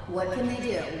 what can they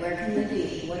do? Where can they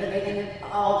be? What are they going to,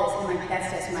 all this, and like,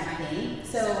 that's just my thing.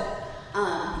 So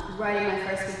writing my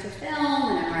first feature film,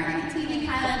 and I'm writing a TV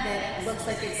pilot that looks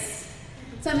like it's,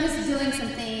 so I'm just doing some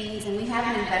things, and we have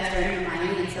an investor in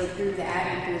Hermione, and so through that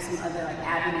and through some other like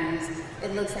avenues,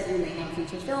 it looks like we may have a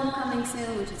feature film coming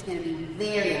soon, which is going to be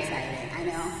very exciting, I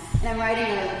know. And I'm writing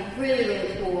a really,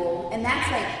 really cool, and that's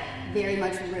like very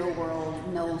much real world,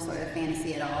 no sort of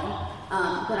fantasy at all.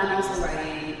 But I'm also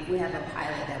writing, we have a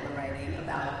pilot that we're writing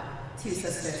about two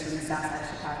sisters from the south side of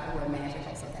Chicago who are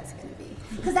magical, so that's going to be.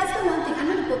 Because that's the one thing, I'm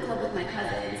in a book club with my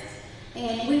cousins,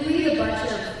 and we read a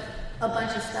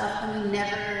bunch of stuff, and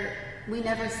we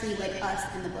never see like us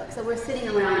in the book. So we're sitting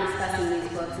around discussing these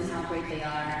books and how great they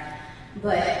are,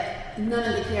 but none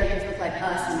of the characters look like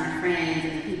us and our friends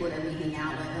and the people that we hang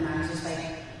out with. And I was just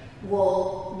like,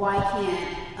 well, why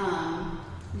can't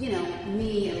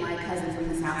me and my cousin from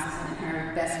the South Side and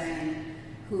her best friend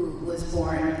who was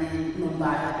born in Mumbai,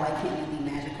 like, why can't we be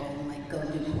magical and like go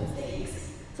do cool things?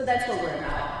 So that's what we're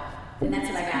about, and that's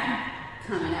what I got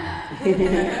coming up.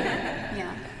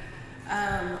 Yeah.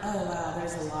 Oh wow,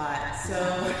 there's a lot. So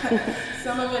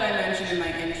some of it I mentioned in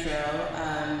my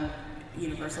intro.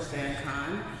 Universal Fan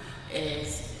Con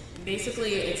is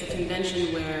basically, it's a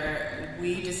convention where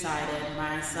we decided,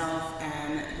 myself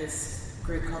and this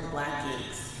group called the Black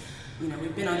Geeks.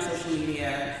 We've been on social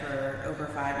media for over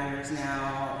 5 years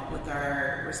now with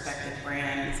our respective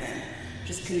brands and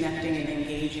just connecting and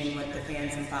engaging with the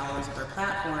fans and followers of our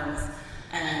platforms.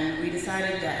 And we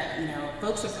decided that,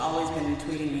 folks have always been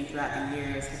tweeting me throughout the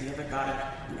years, have you ever thought of,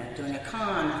 doing a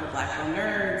con for Black Girl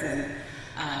Nerds? And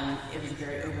it was a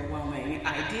very overwhelming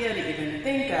idea to even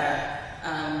think of.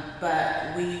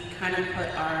 But we kind of put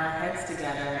our heads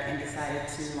together and decided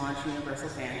to launch Universal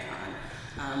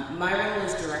FanCon. My role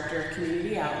is Director of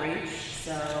Community Outreach,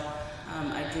 so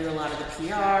I do a lot of the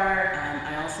PR.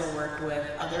 I also work with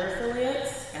other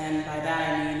affiliates, and by that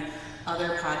I mean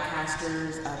other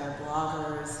podcasters, other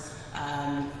bloggers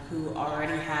who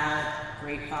already have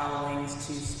great followings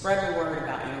to spread the word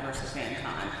about Universal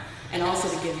FanCon, and also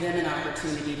to give them an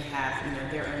opportunity to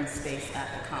have their own space at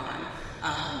the con.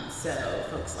 So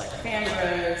folks like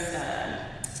Fanbros,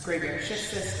 Graveyard Shift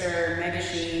Sister,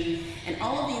 Megashine, and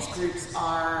all of these groups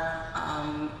are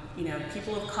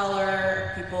people of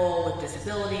color, people with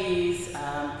disabilities,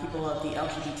 people of the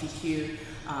LGBTQ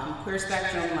queer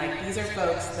spectrum. Like, these are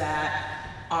folks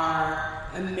that are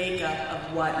a makeup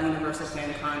of what Universal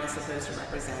FanCon is supposed to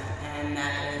represent, and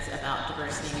that is about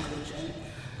diversity and inclusion.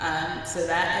 So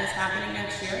that is happening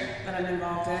next year that I'm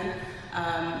involved in.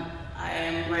 I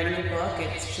am writing a book.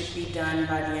 It should be done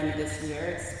by the end of this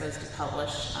year. It's supposed to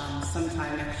publish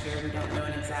sometime next year. We don't know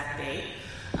an exact date.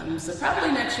 So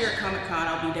probably next year at Comic-Con,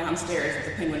 I'll be downstairs at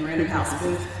the Penguin Random House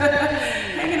booth,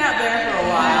 hanging out there for a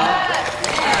while.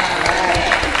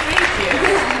 Thank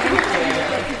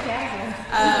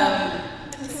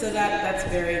you. So that's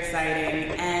very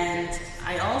exciting. And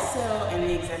I also am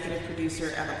the executive producer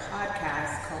of a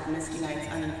podcast called Misty Knight's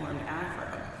Uninformed Afro.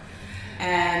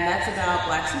 And that's about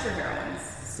Black superheroines.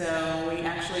 So we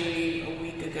actually, a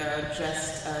week ago,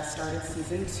 just started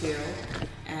season 2.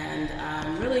 And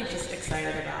I'm really just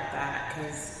excited about that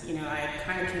because, I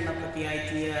kind of came up with the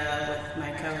idea with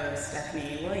my co-host,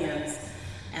 Stephanie Williams,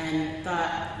 and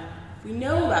thought, we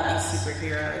know about these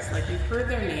superheroes. Like, we've heard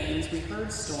their names, we've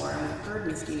heard Storm, we've heard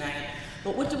Misty Knight,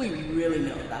 but what do we really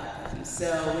know about them?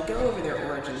 So we go over their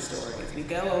origin stories, we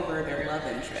go over their love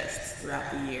interests throughout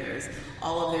the years,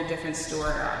 all of their different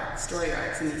story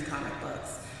arcs in these comic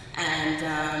books.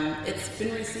 And it's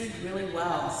been received really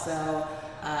well. So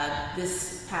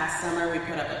this past summer we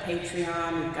put up a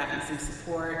Patreon, we've gotten some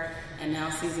support, and now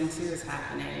season 2 is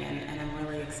happening, and I'm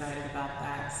really excited about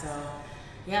that. So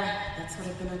yeah, that's what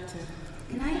I've been up to.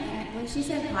 Can I add, when she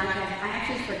said podcast, I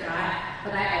actually forgot,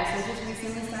 but I also just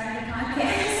recently started a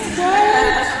podcast.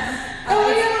 Oh,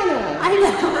 yeah. I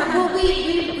know. Well,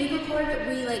 we recorded,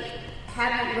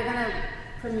 we're gonna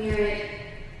premiere it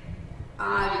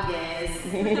August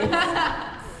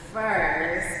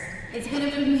 1st. It's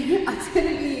gonna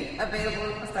be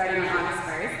available starting on August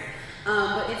 1st.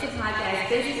 But it's a podcast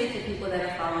basically for people that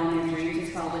are following their dreams.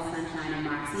 It's called With Sunshine and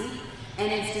Moxie. And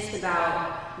it's just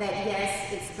about that,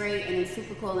 yes, it's great and it's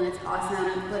super cool and it's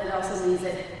awesome, but it also means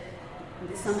that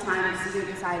sometimes you're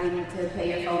deciding to pay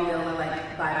your phone bill or buy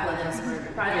plugins for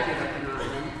the project you're working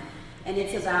on. And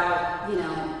it's about,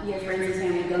 your friends and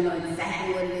family don't know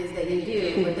exactly what it is that you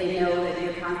do, but they know that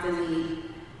you're constantly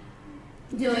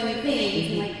doing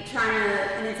things and trying to,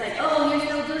 and it's like, oh, you're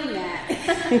still doing that.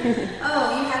 Oh,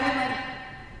 you haven't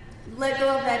let go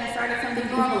of that and started something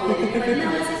normal with it. You're like, no,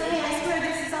 it's okay, I swear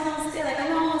this is almost there,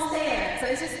 I'm almost there. So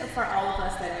it's just for all of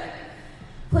us that are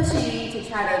pushing to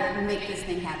try to make this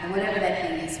thing happen, whatever that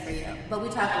thing is for you. But we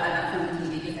talk a lot about film and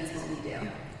TV because that's what we do.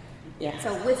 Yeah.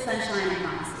 So With Sunshine and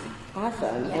Moxie.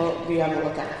 Awesome. Yeah. We'll be on the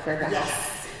lookout for that.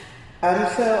 Yes.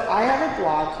 So I have a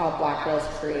blog called Black Girls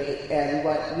Create, and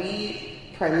what we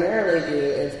primarily do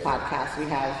is podcasts. We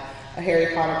have a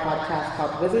Harry Potter podcast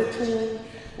called Wizard Team,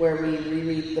 where we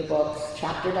reread the books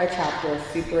chapter by chapter,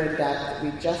 super in depth.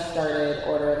 We just started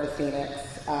Order of the Phoenix,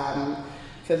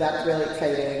 so that's really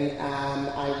exciting.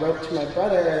 I wrote to my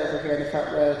brother over here in the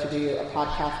front row to do a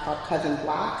podcast called Cousin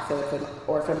Black, so it's an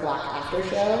Orphan Black after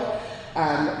show.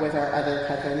 With our other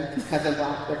cousin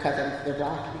Black, they're cousins, they're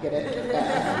Black, you get it?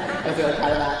 I was really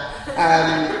proud of that.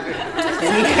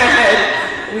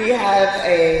 We have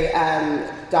a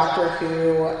Doctor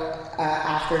Who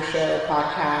after show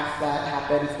podcast that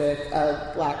happens with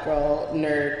a Black Girl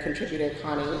Nerd contributor,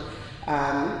 Connie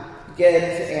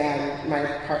Gibbs, and my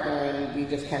partner, and we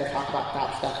just kind of talk about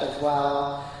that stuff as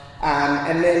well.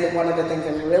 And then one of the things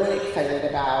I'm really excited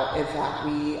about is that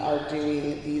we are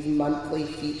doing these monthly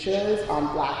features on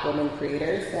Black women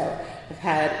creators. So we've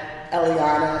had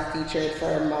Eliana featured for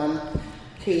a month.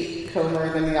 Kate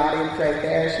Comer's in the audience right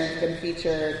there. She's been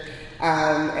featured.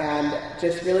 And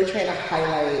just really trying to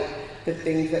highlight the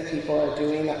things that people are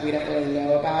doing that we don't really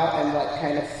know about and what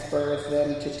kind of spurs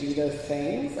them to do those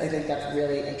things. I think that's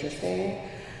really interesting.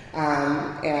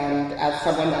 And as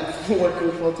someone that's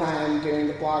working full-time, doing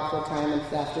the blog full-time and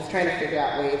stuff, just trying to figure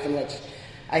out ways in which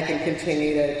I can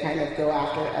continue to kind of go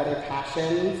after other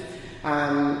passions.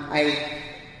 I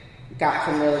got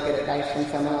some really good advice from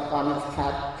someone on this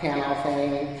panel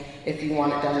saying, if you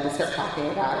want it done, just start talking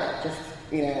about it. Just,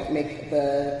 make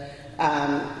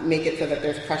it so that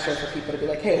there's pressure for people to be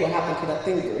like, hey, what happened to that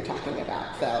thing you were talking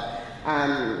about? So,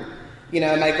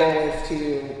 my goal is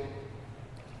to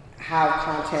have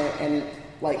content and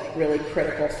like really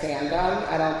critical fandom.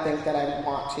 I don't think that I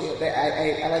want to.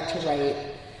 I like to write.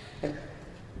 I'm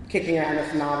kicking around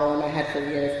this novel in my head for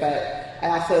years, but I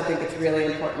also think it's really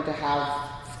important to have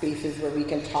spaces where we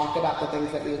can talk about the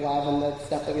things that we love and the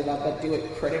stuff that we love, but do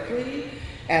it critically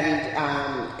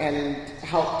and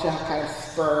help to kind of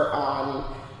spur on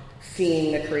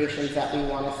seeing the creations that we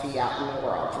want to see out in the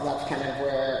world. So that's kind of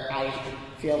where I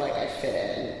feel like I fit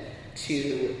in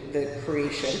to the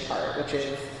creation part, which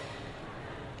is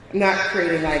not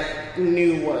creating like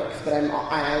new works, but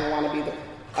I want to be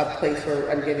a place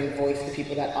where I'm giving voice to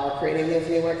people that are creating those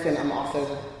new works, and I'm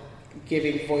also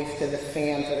giving voice to the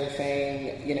fans that are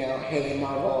saying, hey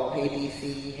Marvel, hey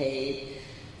DC, hey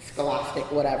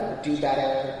Scholastic, whatever, do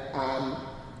better.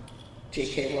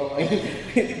 J.K. Rowling,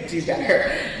 do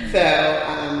better. So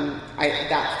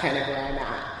that's kind of where I'm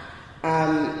at.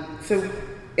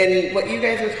 And what you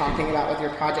guys were talking about with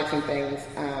your projects and things,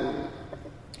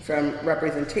 from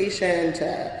representation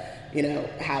to,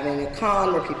 having a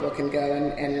con where people can go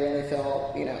and really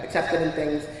feel, accepted in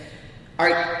things.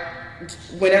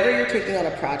 Whenever you're taking on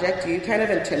a project, do you kind of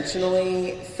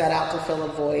intentionally set out to fill a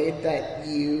void that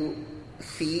you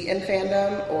see in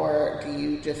fandom, or do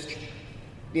you just,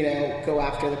 go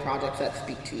after the projects that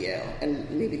speak to you, and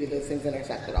maybe do those things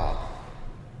intersect at all?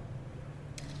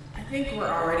 I think we're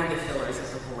already the fillers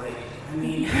of the void. I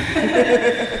mean,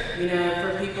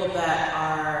 for people that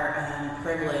are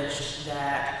privileged,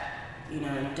 that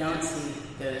don't see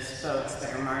those folks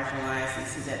that are marginalized and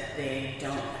see that they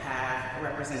don't have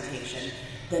representation,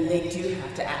 then they do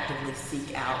have to actively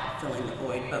seek out filling the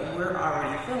void. But we're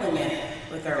already filling it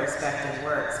with our respective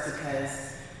works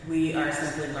because we are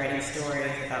simply writing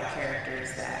stories about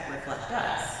characters that reflect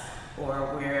us, or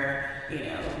we're,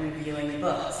 reviewing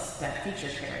books that feature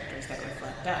characters that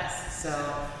reflect us. So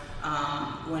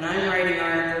when I'm writing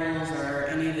articles, or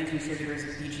any of the contributors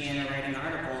with BGN are writing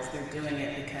articles, they're doing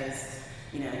it because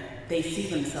they see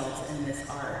themselves in this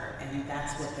art, and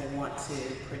that's what they want to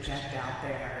project out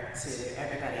there to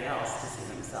everybody else to see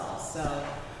themselves. So,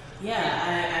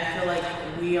 I feel like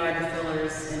we are the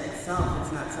fillers in itself.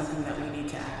 It's not something that we need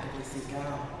to actively seek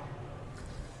out.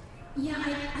 Yeah,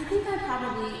 I think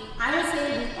I would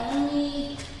say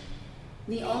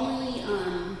the only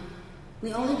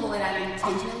void I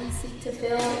intentionally seek to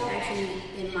fill, actually,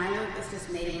 in my work, is just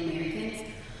Native Americans,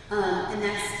 and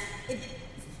that's it.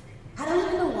 I don't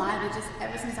even know why, but just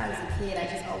ever since I was a kid, I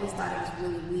just always thought it was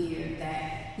really weird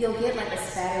that you'll get like a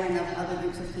spattering of other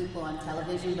groups of people on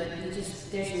television, but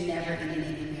there's never any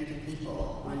Native American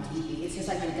people on TV. It's just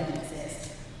like they don't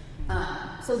exist.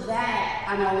 So that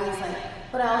I'm always like,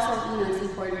 but I also, it's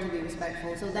important to be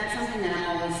respectful. So that's something that I'm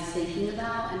always thinking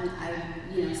about, and I,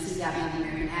 seek out Native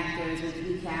American actors.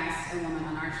 We cast a woman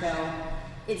on our show.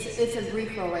 It's a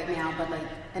brief role right now, but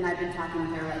and I've been talking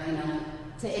with her,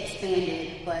 to expand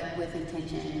it, but with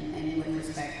intention and with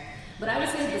respect. But I would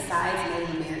say besides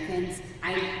Native Americans,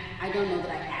 I don't know that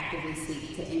I actively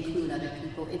seek to include other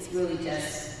people. It's really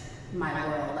just my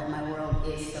world. Like, my world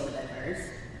is so diverse.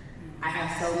 I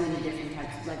have so many different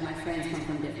types. Like, my friends come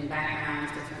from different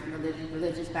backgrounds, different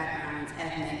religious backgrounds,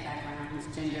 ethnic backgrounds,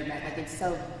 gender backgrounds. It's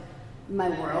so,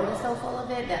 my world is so full of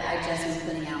it that I just am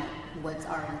putting out what's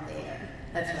already there.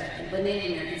 That's what I think. But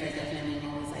Native Americans, I definitely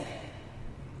am always like,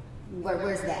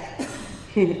 where's that?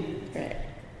 Right. I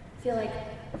feel like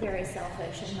very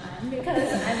selfish in mine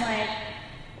because I'm like,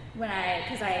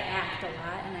 because I act a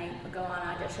lot and I go on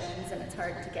auditions, and it's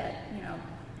hard to get,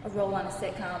 a role on a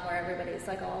sitcom where everybody's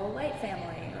like all a white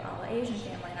family or all Asian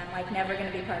family, and I'm like never going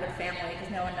to be part of the family because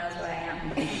no one knows who I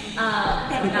am. So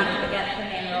I'm not going to get the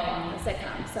main role on the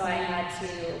sitcom. So I had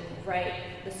to write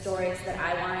the stories that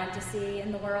I wanted to see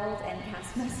in the world and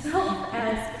cast myself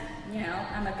as,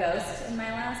 I'm a ghost in my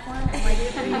last one. And like,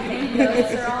 you think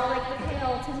ghosts are all like the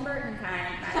pale Tim Burton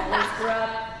kind. I always grew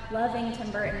up loving Tim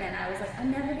Burton, and I was like,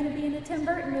 I'm never going to be in a Tim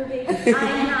Burton movie.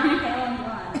 I'm not pale and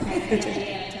blonde. I can't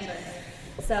be in a Tim Burton movie.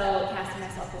 So casting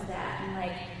myself as that, and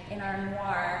like in our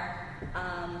noir,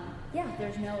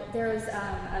 there was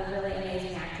a really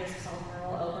amazing actress called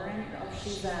Merle Oberon.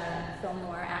 She's a film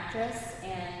noir actress,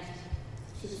 and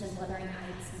she was in Wuthering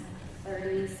Heights in like the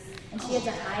 30s, and she had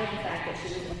to hide the fact that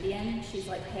she was Indian. She's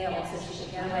like pale, so she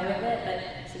could get away with it, but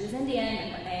she was Indian,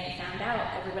 and when they found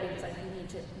out, everybody was like,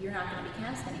 we you're not going to be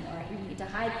cast anymore. You need to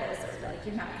hide this, or like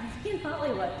you're not going to be in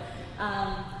Hollywood.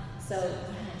 So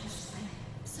yeah, just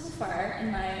so far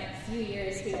in my few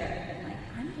years here, I've been like,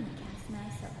 I'm going to cast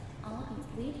myself all these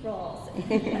lead roles,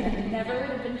 and I never would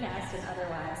have been casted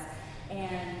otherwise.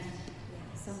 And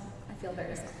yeah, so I feel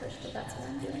very selfish, but that's what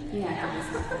I'm doing. Yeah,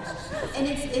 and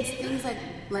it's things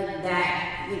like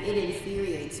that. It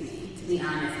infuriates me, to be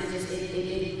honest.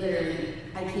 It literally,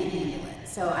 I can't handle it.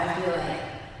 So I feel like,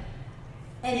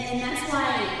 and that's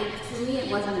why to me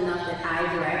it wasn't enough that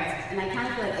I direct, and I kind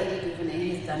of feel like Ava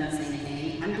DuVernay has done the same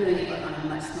thing. I'm doing it but on a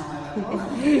much smaller level.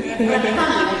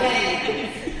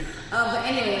 But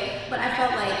anyway, but I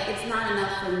felt like it's not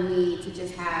enough for me to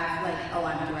just have like, oh,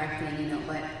 I'm directing,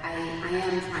 but I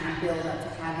am trying to build up to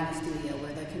having a studio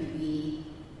where there can be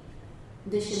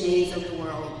the Sineads of the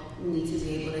world need to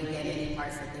be able to get any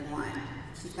parts that they want.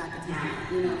 She's got the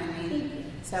talent, you know what I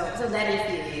mean? So that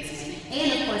infuriates me.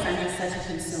 And of course, I'm just such a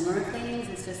consumer of things.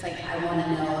 It's just like I want to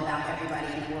know about everybody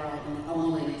in the world, and the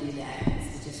only way to do that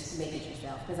is to just make it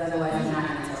yourself. Because otherwise, you're not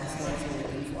going to tell the stories you're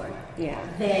looking for. Yeah.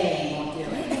 They won't do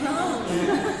it.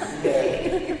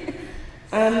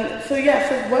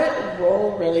 So what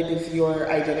role really does your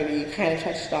identity? You kind of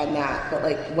touched on that, but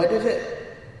like, what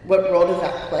role does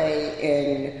that play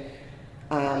in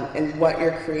what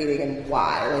you're creating and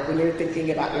why? Like when you're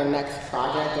thinking about your next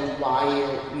project and why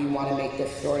you want to make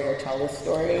this story or tell this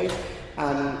story,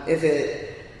 I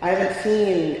haven't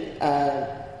seen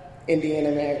Indian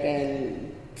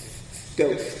American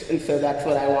ghost, and so that's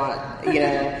what I want,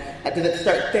 Does it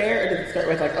start there, or does it start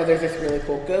with like, oh, there's this really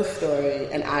cool ghost story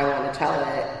and I want to tell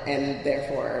it, and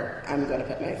therefore I'm going to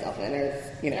put myself in,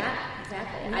 Yeah,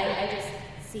 exactly. I just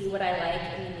see what I like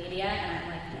in the media, and I'm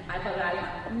like, I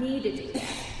want me to do that.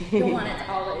 I don't want it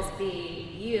to always be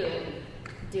you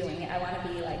doing it. I want to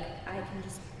be like, I can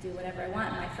just do whatever I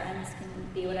want. My friends can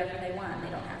be whatever they want. They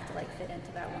don't have to like fit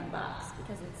into that one box,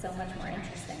 because it's so much more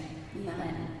interesting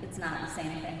when it's not the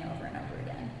same thing over and over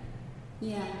again.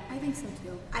 Yeah, I think so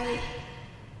too. I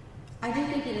do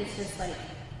think that it's just like,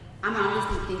 I'm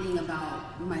obviously thinking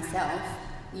about myself,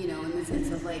 in the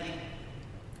sense of like,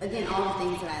 again, all the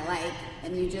things that I like,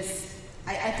 and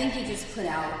I think you just put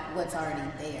out what's already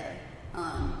there.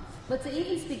 But to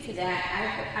even speak to that,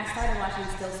 I started watching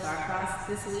Still Star-Crossed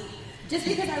this week, just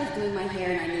because I was doing my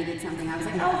hair and I needed something. I was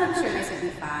like, oh, I'm sure this will be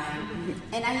fine.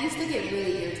 And I used to get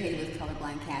really irritated with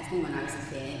colorblind casting when I was a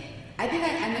kid. I think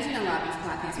I mentioned on Robbie's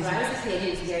podcast, when I was a kid, it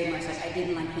was very much like I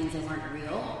didn't like things that weren't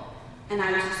real. And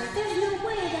I was just like, there's no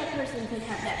way that person could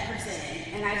have that person.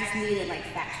 And I just needed like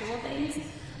factual things.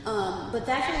 But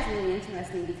that show was really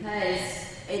interesting because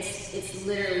it's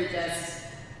literally just,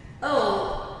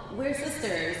 oh, we're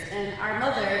sisters, and our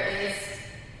mother is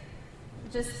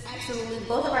just absolutely,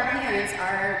 both of our parents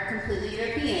are completely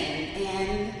European,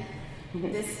 and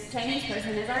this Chinese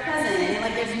person is our cousin, and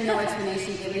like there's no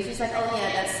explanation given. It's just like, oh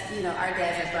yeah, that's, our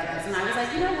dads are brothers. And I was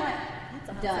like, you know what?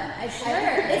 That's done. It's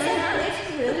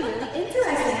really, really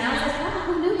interesting. And I was like, wow,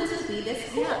 who knew this would be this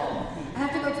cool? I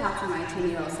have to go talk to my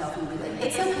 10-year-old self and be like,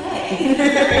 it's okay.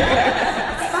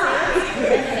 It's fine.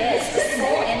 This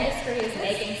whole industry is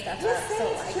making stuff up. So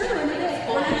like, true.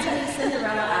 When I told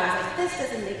Cinderella, I was like, this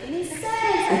doesn't make any sense.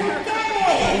 I don't get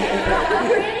it.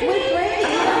 With Brady.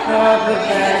 Oh my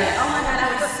God,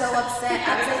 I was so upset. I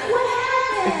was like, what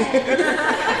happened?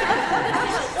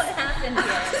 What happened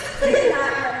here?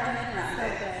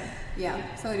 Yeah.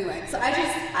 So anyway, so I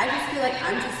just feel like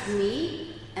I'm just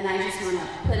me, and I just want to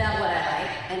put out what I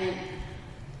like. And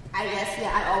I guess,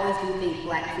 I always do think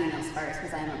black females first,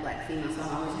 because I am a black female, so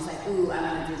I'm always just like, ooh, I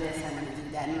want to do this, I want to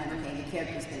do that, and I'm like, okay, the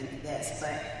character's going to do this.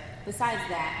 But besides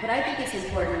that, but I think it's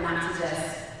important not to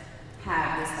just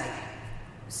have this like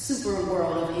super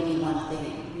world of any one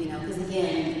thing, because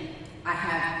again,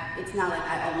 it's not like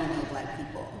I only know black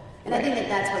people. And I think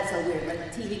that's what's so weird.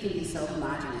 Like, TV can be so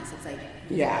homogenous. It's like,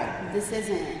 this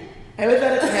isn't. I was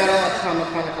at a panel at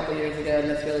Comic-Con a couple years ago, and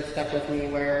this really stuck with me,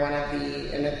 where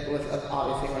and it was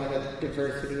obviously one of the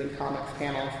diversity in comics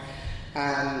panels,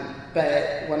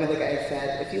 but one of the guys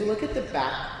said, if you look at the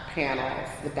back panels,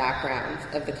 the backgrounds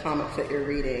of the comics that you're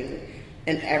reading,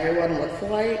 and everyone looks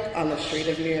alike on the street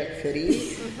of New York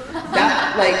City,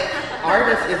 that, like,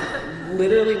 artist is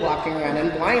literally walking around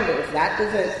in blinders. That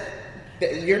doesn't,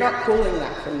 you're not pulling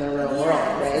that from the real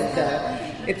world, right? So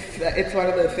it's one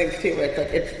of those things too, where it's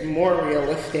like, it's more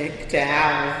realistic to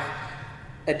have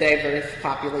a diverse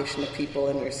population of people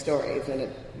in your stories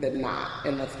than not,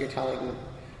 unless you're telling,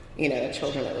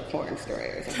 children of a porn story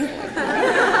or something like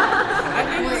that. I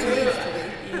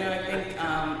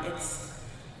think it's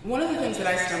one of the things that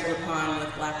I stumbled upon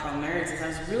with Black Girl Nerds is I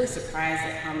was really surprised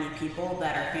at how many people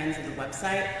that are fans of the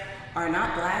website are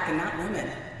not Black and not women.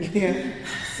 Yeah.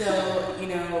 So,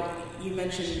 you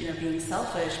mentioned, being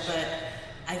selfish, but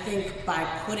I think by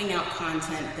putting out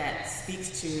content that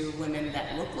speaks to women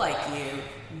that look like you,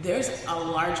 there's a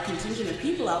large contingent of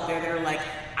people out there that are like,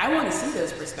 I want to see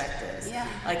those perspectives. Yeah.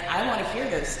 Like, I want to hear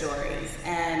those stories.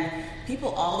 And people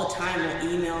all the time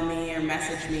will email me or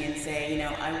message me and say,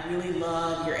 I really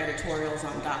love your editorials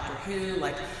on Doctor Who.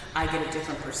 Like, I get a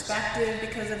different perspective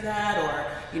because of that. Or,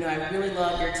 I really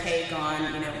love your take on,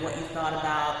 what you thought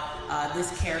about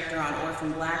this character on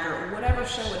Orphan Black, or whatever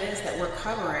show it is that we're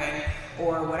covering,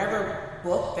 or whatever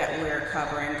book that we're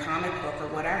covering, comic book or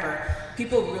whatever.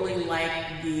 People really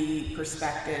like the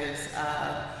perspectives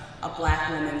of a Black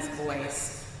woman's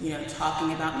voice,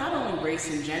 talking about not only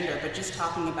race and gender, but just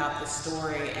talking about the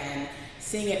story and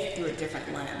seeing it through a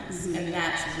different lens. Mm-hmm. And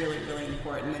that's really, really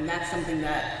important. And that's something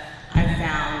that I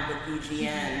found with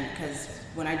BGN, because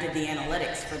when I did the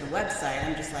analytics for the website,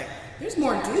 I'm just like, there's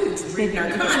more dudes reading our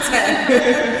content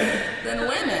than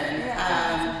women.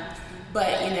 Yeah.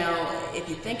 But, if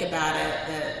you think about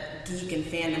it, the geek and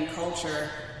fandom culture,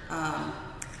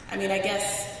 I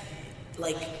guess,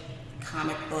 like,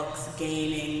 comic books,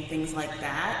 gaming, things like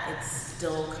that, it's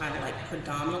still kind of like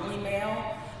predominantly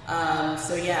male.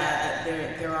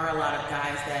 There are a lot of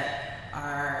guys that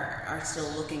are still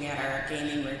looking at our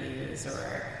gaming reviews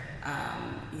or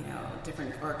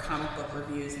different or comic book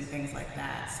reviews and things like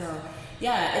that. So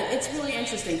it's really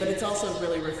interesting, but it's also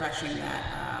really refreshing that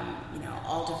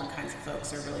all different kinds of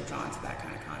folks are really drawn to that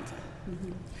kind of content.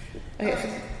 Mm-hmm.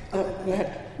 Okay. Go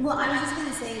ahead. Well, I was just going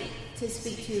to say, to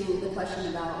speak to the question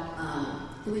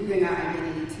about do we bring our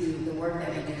identity to the work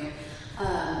that we do.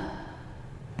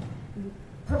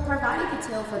 Parvati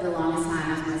Patil for the longest time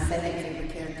was my second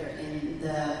favorite character in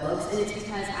the books, and it's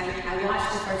because I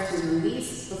watched the first 2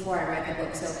 movies before I read the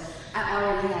book, so I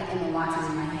already had Emma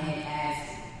Watson in my head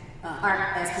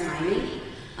as Hermione.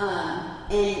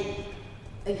 And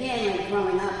again, like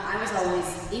growing up, I was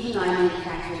always, even though I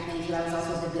manufactured things, but I was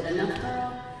also the good enough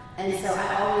girl. And so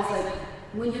I always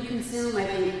when you consume, I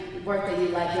think, work that you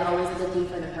like, you're always looking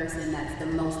for the person that's the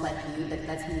most like you,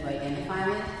 that's who you identify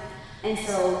with. And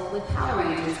so with Power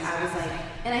Rangers, I was like,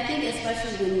 and I think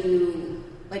especially when you,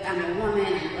 I'm a woman,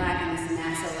 I'm Black, and this and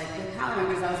that, so with Power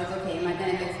Rangers, I was like, okay, am I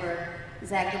going to go for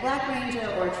Zack the Black Ranger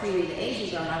or Trini the Asian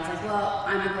girl? And I was like, well,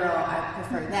 I'm a girl, I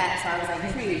prefer that. So I was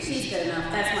like, Trini, she's good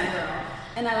enough, that's my girl.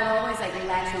 And I would always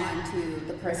latch on to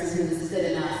the person who's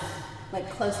good enough,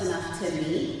 close enough to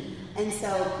me. And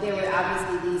so there were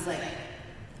obviously these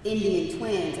Indian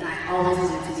twins, and I always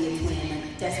wanted to be a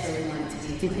twin, desperately wanted to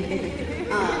be a twin.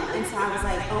 And so I was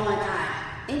like, oh my God,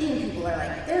 Indian people are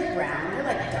they're brown, they're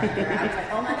darker. I was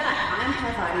like, oh my God, I'm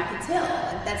Parvati Patil,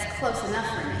 that's close enough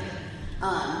for me.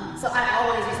 So I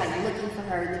always was looking for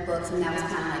her in the books, and that was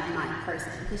kind of my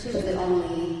person, because she was the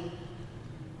only,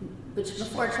 which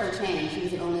before Cho Chang, she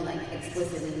was the only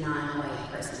explicitly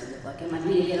non-white person in the book, and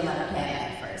we didn't get a lot of pay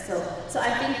at first. So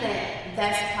I think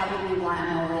that's probably why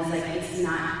I'm always it's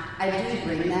not, I do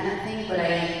bring that, I think, but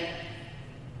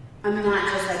I'm not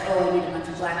just I need a bunch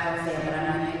of Black girls there, but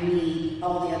I need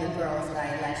all the other girls that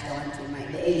I latched on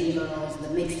to, the Asian girls, the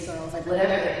mixed girls,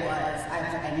 whatever it was, I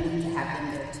was I need to have them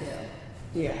there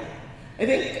too. Yeah. I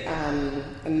think,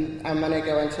 and I'm going to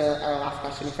go into our last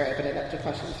question before I open it up to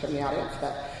questions from the audience,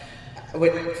 but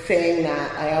with saying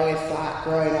that, I always thought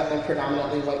growing up in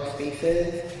predominantly white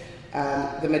spaces,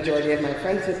 the majority of my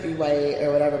friends would be white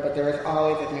or whatever, but there was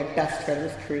always, my best friend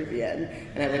was Peruvian,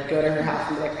 and I would go to her house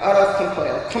and be like, oh, that's Kim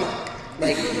Coyle, come on.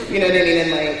 You know what I mean?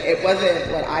 And it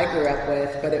wasn't what I grew up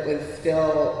with, but it was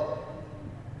still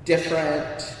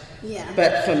different,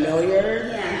 but familiar.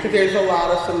 Because there's a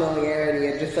lot of familiarity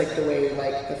and just the way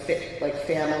the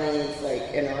families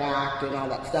interact and all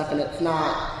that stuff, and it's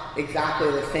not exactly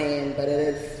the same, but it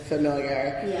is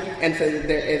familiar. And so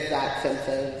there is that sense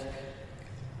of,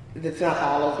 it's not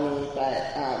all of me,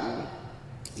 but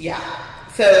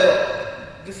So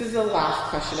this is the last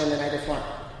question, and then I just want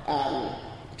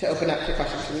to open up to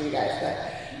questions from you guys.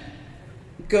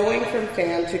 But going from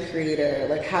fan to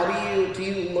creator, how do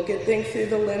you look at things through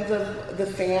the lens of the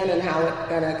fan and how it's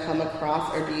gonna come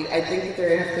across, or I think that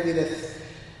there has to be this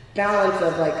balance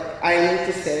of I need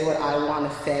to say what I want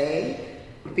to say,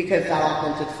 because that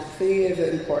authenticity is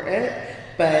important,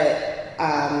 but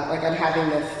I'm having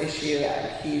this issue. I'm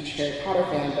a huge Harry Potter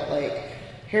fan, but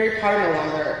Harry Potter no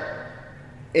longer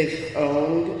is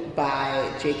owned by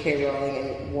J.K. Rowling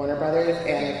and Warner Brothers,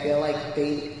 and I feel like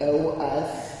they owe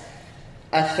us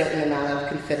a certain amount of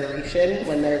consideration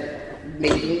when they're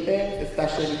making things,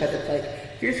 especially because it's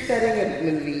if you're setting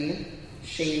a movie,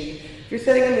 if you're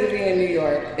setting a movie in New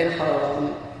York, in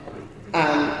Harlem,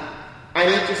 I'm I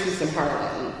need to see some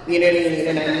Harlem. You know what I mean?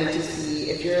 And I need to see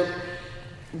if you're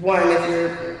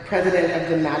president of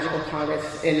the Magical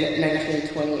Congress in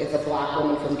 1920 is a black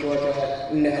woman from Georgia,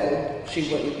 no,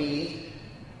 she wouldn't be.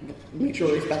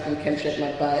 Mutual respect and kinship,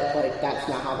 my butt, like that's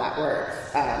not how that works.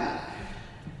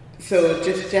 So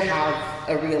just to have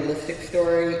a realistic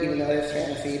story, even though it's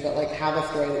fantasy, but like have a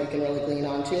story that you can really glean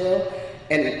onto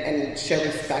and show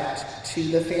respect to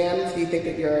the fans. Do you think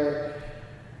that your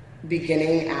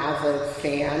beginning as a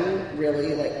fan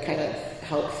really like kind of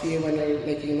helps you when you're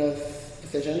making those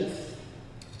decisions?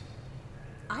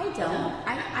 I don't.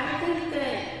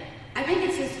 I think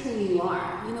it's just who you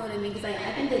are. You know what I mean? Because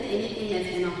I think that anything that's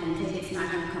inauthentic, it's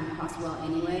not going to come across well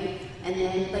anyway. And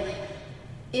then, like,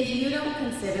 if you don't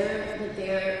consider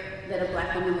that a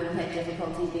black woman would have had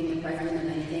difficulty being the president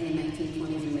of anything in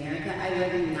 1920s America, I'd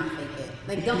rather you not fake it.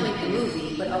 Like, don't make the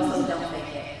movie, but also don't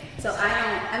fake it. So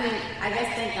I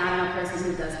guess thank God I'm a person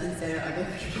who does consider other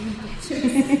people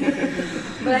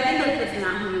actors. But I think that if it's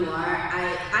not who you are,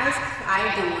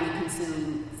 I don't want to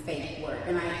consume fake work.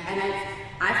 And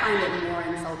I find it more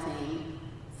insulting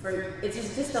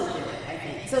it's just don't do it, I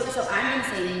think. So I'm going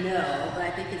to say no, but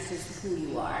I think it's just who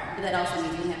you are. But that also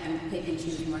means we have to pick and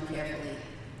choose more carefully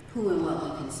who and what we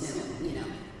consume, you know.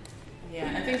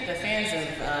 Yeah, I think the fans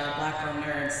of Black Girl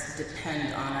Nerds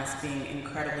depend on us being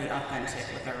incredibly authentic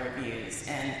with our reviews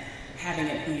and having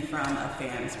it be from a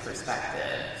fan's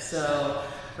perspective. So,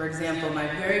 for example, my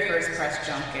very first press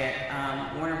junket,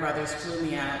 Warner Brothers flew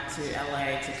me out to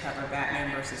LA to cover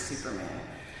Batman vs. Superman.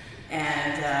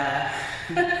 And,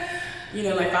 you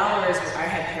know, my followers, I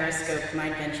had periscoped my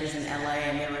adventures in LA,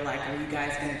 and they were like, are you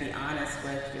guys going to be honest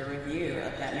with your review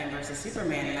of Batman vs.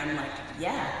 Superman? And I'm like,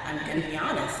 yeah, I'm going to be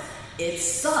honest. It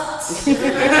sucked. It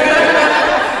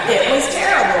was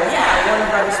terrible. Yeah, Warner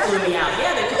Brothers flew me out.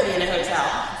 Yeah, they put me in a hotel.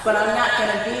 But I'm not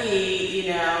going to be, you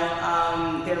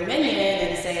know, their minion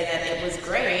and say that it was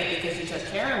great because you took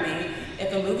care of me.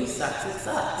 If a movie sucks, it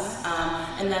sucks.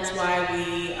 And that's why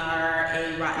we are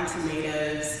a Rotten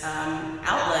Tomatoes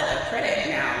outlet, a critic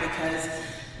now, because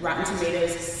Rotten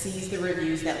Tomatoes sees the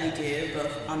reviews that we do,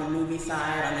 both on the movie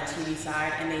side, on the TV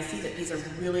side, and they see that these are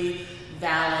really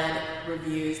valid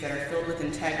reviews that are filled with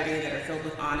integrity, that are filled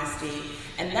with honesty,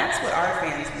 and that's what our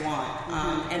fans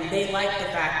want. And they like the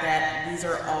fact that these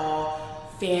are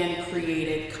all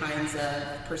fan-created kinds of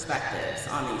perspectives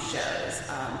on these shows.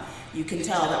 You can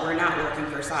tell that we're not working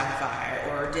for Sci-Fi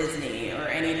or Disney or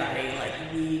anybody. Like,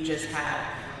 we just have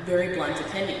very blunt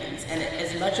opinions. And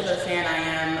as much of a fan I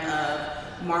am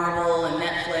of Marvel and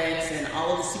Netflix and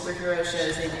all of the superhero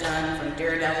shows they've done, from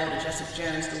Daredevil to Jessica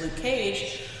Jones to Luke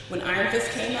Cage, when Iron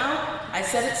Fist came out, I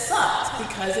said it sucked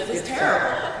because it was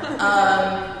terrible.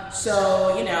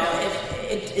 So, you know,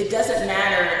 it doesn't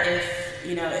matter if,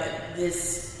 you know,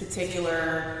 this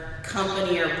particular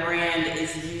company or brand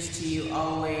is used to you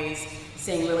always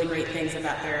saying really great things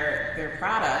about their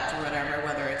product or whatever,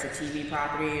 whether it's a TV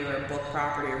property or a book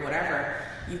property or whatever.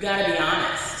 You've got to be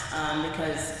honest,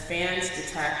 because fans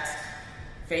detect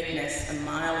fakeness a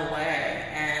mile away,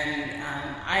 and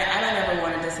I don't ever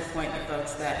want to disappoint the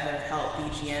folks that have helped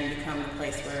BGN become the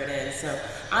place where it is. So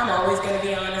I'm always going to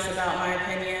be honest about my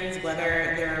opinions,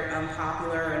 whether they're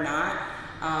unpopular or not.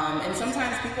 And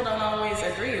sometimes people don't always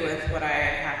agree with what I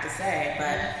have to say,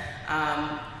 but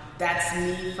that's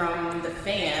me from the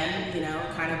fan, you know,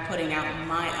 kind of putting out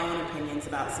my own opinions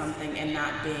about something and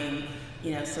not being,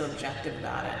 you know, so objective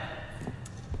about it.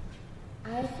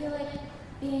 I feel like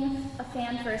being a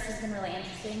fan first has been really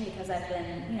interesting because I've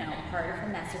been, you know, part of the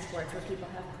message boards where people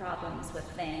have problems with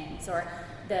things or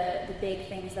the big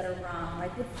things that are wrong,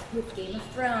 like with Game of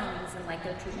Thrones and like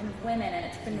their treatment of women, and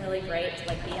it's been really great to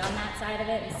like be on that side of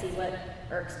it and see what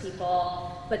irks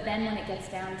people. But then when it gets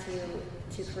down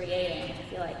to creating, I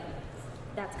feel like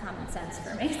that's common sense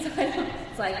for me. So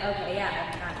it's like, okay,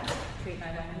 yeah, I'm not going to treat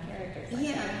my women characters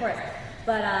like that, of course.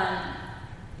 But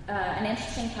an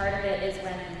interesting part of it is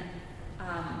when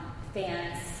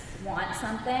fans want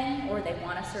something or they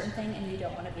want a certain thing and you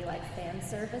don't want to be like fan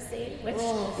servicey, which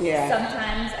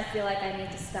sometimes I feel like I need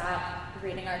to stop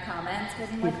reading our comments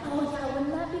because I'm like, oh yeah,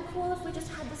 wouldn't that be cool if we just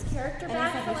had this character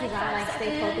back for like 5 seconds?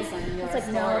 Stay focused on your story. It's like,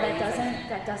 no,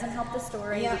 that doesn't help the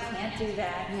story. Yeah. We can't do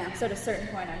that. Yeah. So at a certain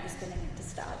point, I'm just going to need to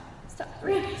stop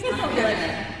reading. I'll be like,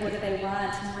 what do they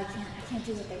want? No, I can't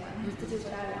do what they want. I have to do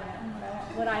what I want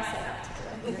and what I set out to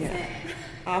do. Yeah.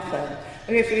 Awesome.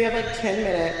 Okay, so we have like 10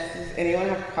 minutes. Does anyone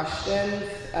have questions,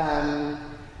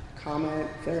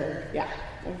 comments, or Yeah,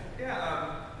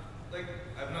 like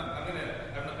I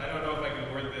don't know if I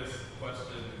can word this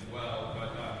question well,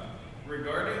 but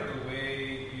regarding the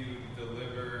way you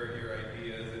deliver your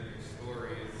ideas and your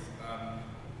stories,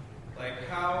 like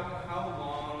how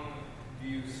long do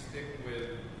you stick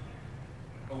with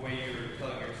a way you're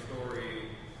telling your story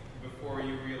before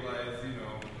you realize,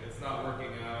 it's not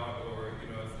working out, or,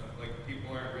 it's not, like,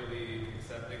 people aren't really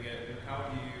accepting it? And how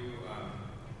do you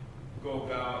go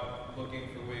about looking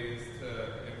for ways to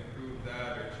improve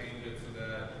that or change it so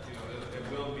that, it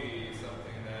will be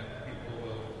something that people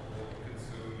will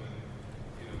consume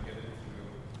and, get into?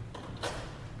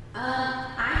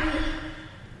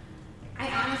 I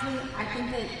honestly, I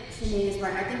think that Sinead is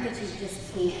right. I think that you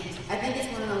just can't. I think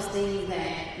it's one of those things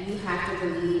that you have to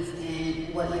believe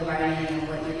in what you're writing and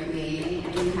what you're creating,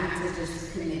 and you have to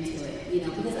just commit to it,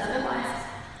 because otherwise,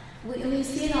 we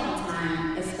see it all the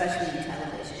time, especially in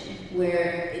television,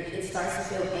 where it starts to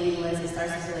feel aimless, it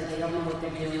starts to feel like they don't know what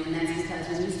they're doing, and that's because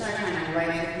when you start trying to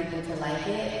write for people to like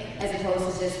it, as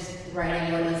opposed to just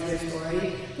writing what is your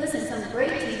story. Listen, some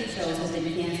great TV shows have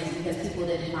been canceled because people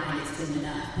didn't find it soon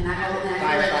enough. And I feel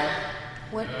like,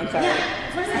 what? I'm sorry.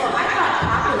 Yeah, first of all, I thought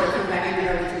Popular from back in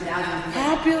the early 2000s.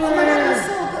 Popular! Oh my God, it was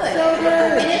so good. So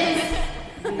good.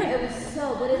 And it was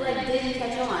so, but it didn't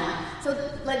catch on. So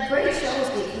great shows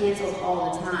get canceled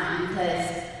all the time because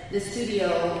the studio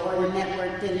or the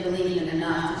network didn't believe in it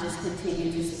enough to just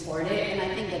continue to support it. And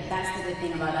I think that that's the good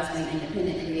thing about us being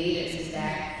independent creators is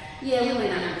that, yeah, we might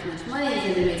not have as much money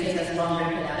and it may take us longer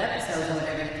to put out episodes or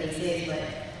whatever the case is, but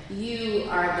you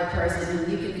are the person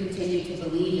who you can continue to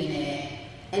believe in it.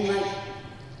 And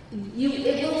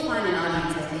it will find an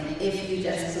audience, I think, if you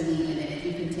just believe in it, if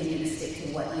you continue to stick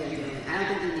to what you're doing. I don't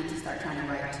think you need to start trying to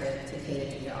write to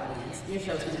cater to your audience. Your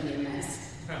show's going to be a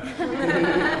mess.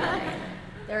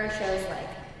 There are shows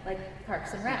like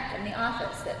Parks and Rec and The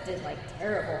Office that did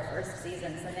terrible first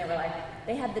seasons, and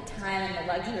they had the time and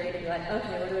the luxury to be like,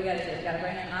 okay, what do we got to do? We got to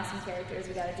bring in awesome characters.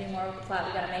 We got to do more with the plot.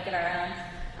 We got to make it our own.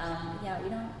 We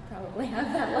don't probably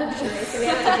have that luxury, so we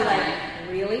have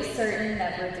to be really certain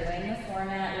that we're doing the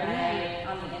format right.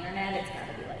 On the internet, it's got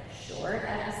to be short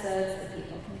episodes that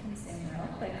people can consume real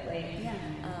quickly. Yeah.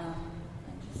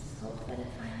 And just hope that it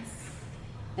finds.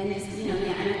 And just and I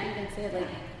think that's it.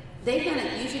 They've done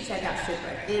it. You should check out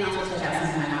Shipwreck and also check out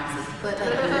some of my Moxie. But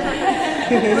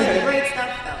great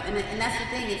stuff though. And that's the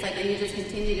thing. It's and you just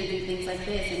continue to do things like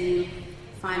this, and you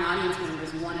find audience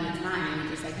members one at a time, and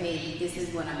you're just hey, this is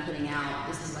what I'm putting out.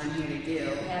 This is what I'm here to do.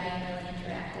 Yeah, being really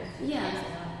interactive. Yeah.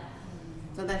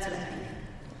 So that's what I think.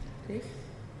 Chris?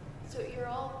 So you're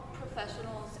all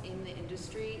professionals in the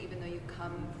industry, even though you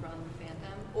come from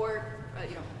fandom, or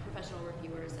professional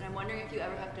reviewers. And I'm wondering if you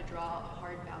ever have to draw a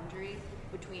hard boundary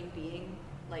between being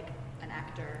an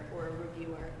actor or a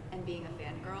reviewer and being a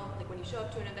fangirl. When you show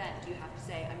up to an event, do you have to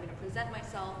say, I'm going to present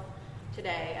myself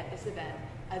today at this event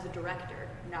as a director,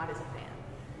 not as a fan?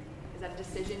 Is that a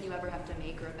decision you ever have to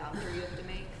make or a boundary you have to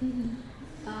make?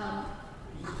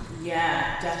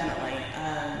 Yeah, definitely.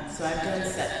 So I've done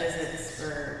set visits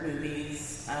for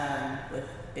movies with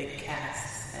big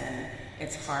casts, and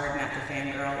it's hard not to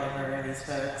fangirl over these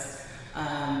folks.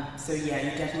 So yeah,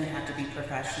 you definitely have to be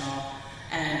professional.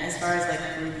 And as far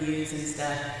as reviews and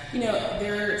stuff,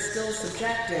 they're still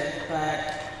subjective,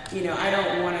 but I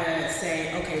don't want to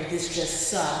say, okay, this just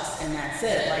sucks and that's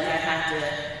it. I have to,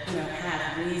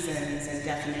 have reasons and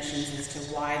definitions as to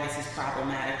why this is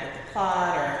problematic with the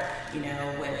plot or,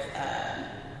 with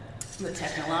the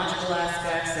technological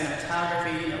aspects,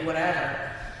 cinematography,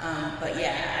 whatever. But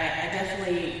yeah, I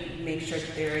definitely make sure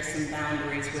that there are some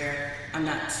boundaries where I'm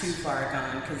not too far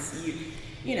gone, because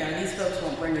these folks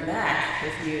won't bring you back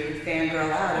if you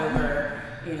fangirl out over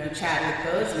Chadwick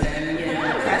Boseman,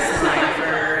 press line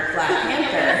for Black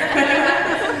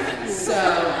Panther. So,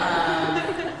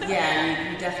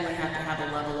 you definitely have to have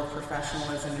a level of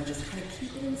professionalism and just kind of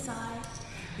keep it inside,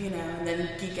 and then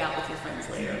geek out with your friends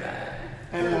later about it.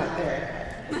 I'm not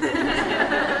there.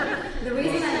 The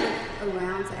reason I look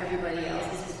around to everybody else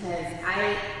is because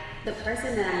the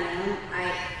person that I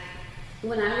am,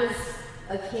 when I was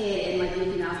a kid and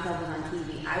Mickey Mouse Club was on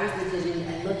TV, I was legitimately,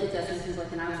 I looked at Justin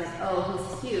Timberlake and I was like, oh,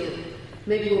 he's cute.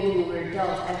 Maybe when we were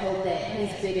adults, I hope that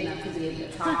he's big enough to be able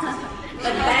to talk to me.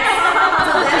 That's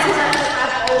what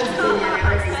I've always been that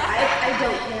person. I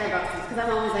don't care about things because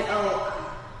I'm always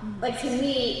to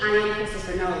me, I am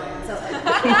Christopher Nolan. So I'm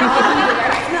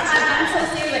so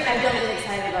serious. I don't get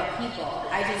excited about people.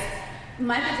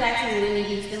 Michael Jackson and Whitney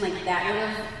Houston, that would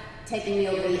have taken me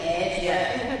over the edge.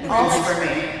 Yeah, all for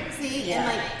me. See,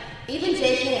 and even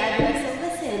JK, I'd be so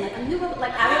listen, I would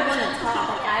want to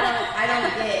talk. I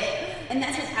don't get. And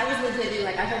that's just, I was legitimately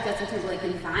I hope Justin Timberlake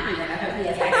can find me. I hope he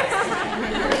has access to me.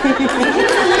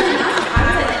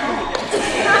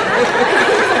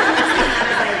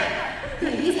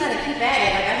 He's got to keep at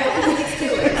it. I hope he gets to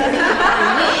it. So he can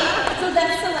find me. So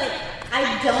that's I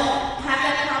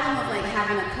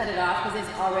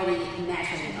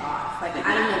off. Like,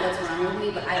 I don't know what's wrong with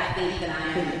me, but I think that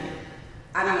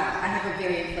I don't know, I have a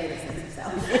very inflated sense of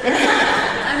self.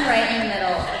 I'm right in the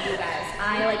middle of you guys.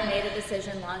 I made a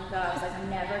decision long ago. I was like, I'm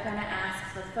never gonna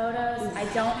ask for photos. I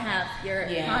don't have your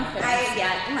confidence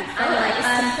yet.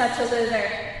 I'm such a loser.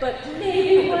 But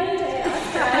maybe one day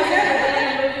Oscar is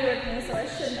getting a movie with me, so I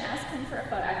shouldn't ask him for a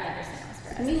photo. I've never seen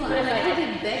Oscar. Meanwhile, I've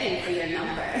been begging for your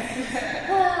number.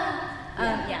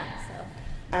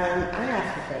 I ask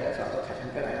for photos all the time,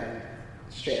 but I'm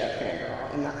straight up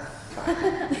fangirl, and that's fine.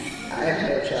 I have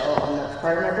no chill, and that's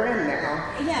part of my brand now.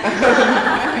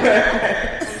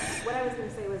 What I was going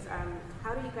to say was,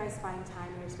 how do you guys find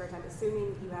time in your spare time,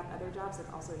 assuming you have other jobs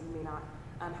that also you may not,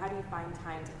 how do you find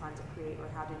time to content create, or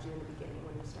how did you in the beginning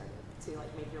when you started to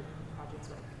make your projects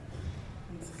work?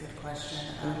 That's a good question,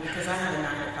 because I have a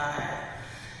 9 to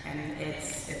 5, and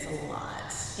it's a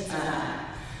lot.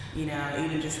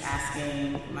 Even just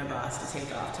asking my boss to take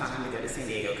off time to go to San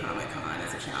Diego Comic-Con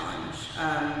is a challenge.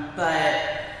 But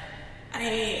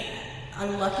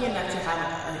I'm lucky enough to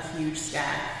have a huge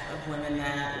staff of women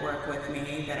that work with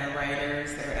me, that are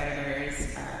writers, that are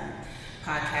editors,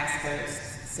 podcast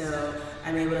hosts. So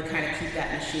I'm able to kind of keep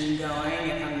that machine going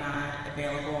if I'm not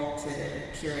available to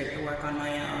curate the work on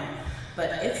my own. But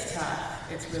it's tough.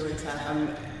 It's really tough.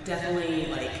 I'm definitely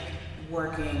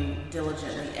working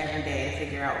diligently every day to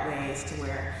figure out ways to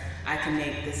where I can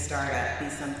make this startup be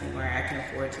something where I can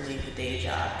afford to leave the day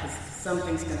job, because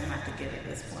something's going to have to give at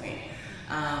this point.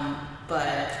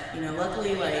 But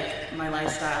luckily, my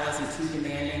lifestyle isn't too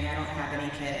demanding. I don't have any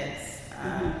kids.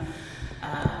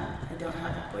 I don't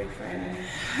have a boyfriend.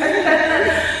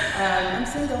 I'm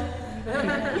single.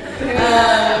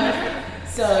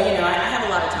 So I have a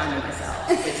lot of time to myself,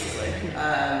 basically.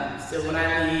 So when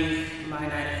I leave my 9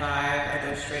 to 5, I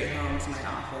go straight home to my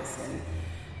office, and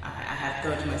I have to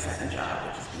go to my second job,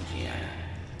 which is BGN.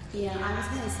 Yeah, I was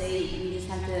going to say, you just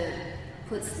have to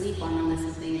put sleep on the list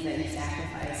of things that you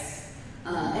sacrifice.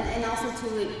 And also,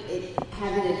 too,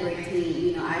 having a great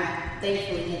team. I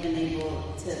thankfully have been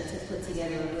able to put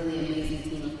together a really amazing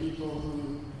team of people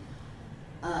who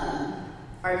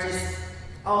are just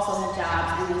also have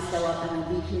jobs and will show up and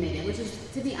will be committed, which is,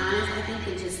 to be honest, I think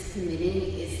that just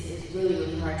committing is really,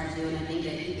 really hard to do, and I think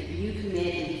that either you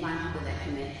commit and you find people that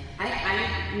commit.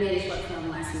 I made a short film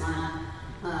last month,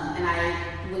 and I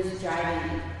was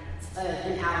driving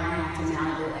an hour and a half to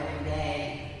Malibu every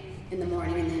day in the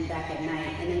morning and then back at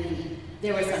night, and then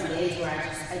there were some days where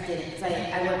I didn't.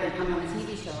 I'm on a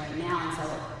TV show right now, and so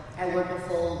I work a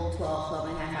full 12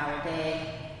 and a half hour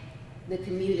day. The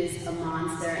commute is a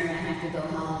monster, and I have to go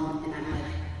home, and I'm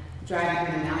driving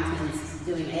through the mountains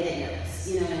doing edit notes.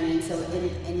 You know what I mean? So,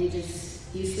 and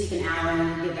you sleep an hour,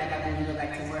 and you get back up, and you go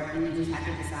back to work, and you just have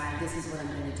to decide, this is what I'm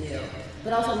going to do.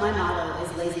 But also, my motto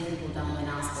is lazy people don't win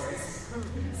Oscars.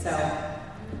 So,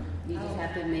 you just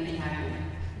have to make it happen.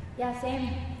 Yeah,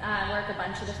 same. I work a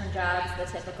bunch of different jobs, the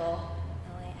typical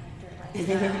LA actor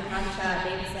lifestyle, hotshot,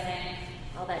 babysitting,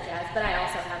 all that jazz. But I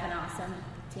also have an awesome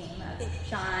team of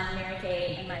Sean, Mary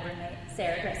Kate, and my roommate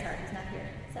Sarah Grace Hart, who's not here,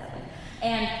 sadly.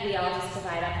 And we all just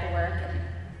divide up the work and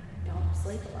don't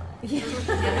sleep a lot.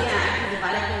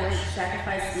 Divide up the work,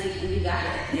 sacrifice sleep, and you got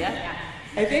it. Yeah.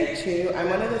 I think too, I'm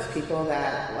one of those people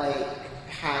that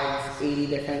has 80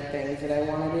 different things that I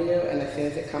want to do, and as soon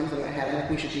as it comes in my head, I'm like,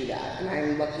 we should do that. And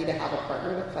I'm lucky to have a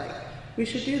partner that's like, we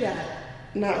should do that.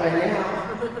 Not right now.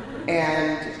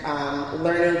 And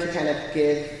learning to kind of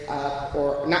give up,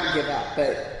 or not give up,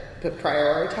 but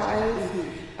prioritize.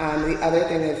 The other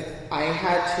thing is I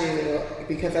had to,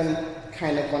 because I'm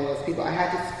kind of one of those people, I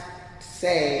had to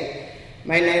say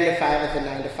my 9 to 5 is a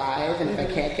 9 to 5, and if I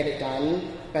can't get it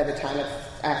done by the time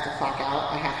I have to clock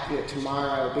out, I have to do it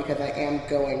tomorrow, because I am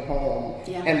going home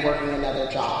and working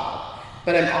another job.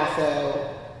 But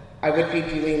I would be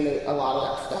doing a lot of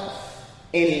that stuff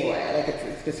anyway.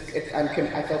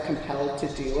 I feel compelled to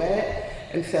do it,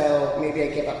 and so maybe I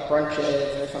give up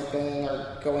brunches or something, or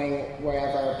going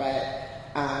wherever. But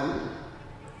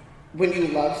when you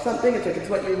love something, it's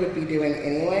what you would be doing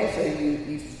anyway. So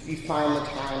you find the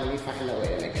time and you find a way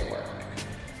to make it work.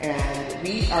 And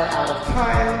we are out of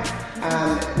time.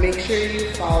 Make sure you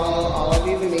follow all of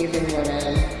these amazing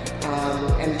women,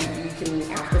 and you can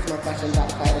ask us more questions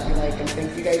outside if you like. And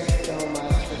thank you guys so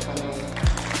much for coming.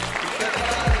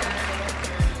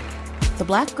 The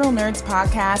Black Girl Nerds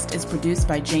podcast is produced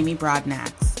by Jamie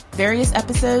Broadnax. Various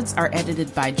episodes are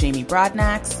edited by Jamie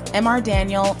Broadnax, M.R.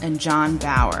 Daniel, and John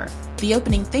Bauer. The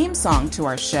opening theme song to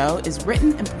our show is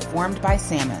written and performed by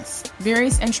Samus.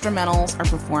 Various instrumentals are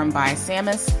performed by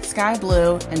Samus, Sky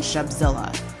Blue, and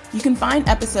Shubzilla. You can find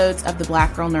episodes of the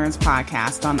Black Girl Nerds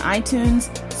podcast on iTunes,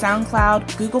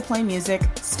 SoundCloud, Google Play Music,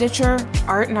 Stitcher,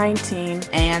 Art19,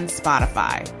 and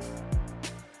Spotify.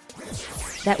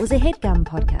 That was a HeadGum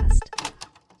podcast.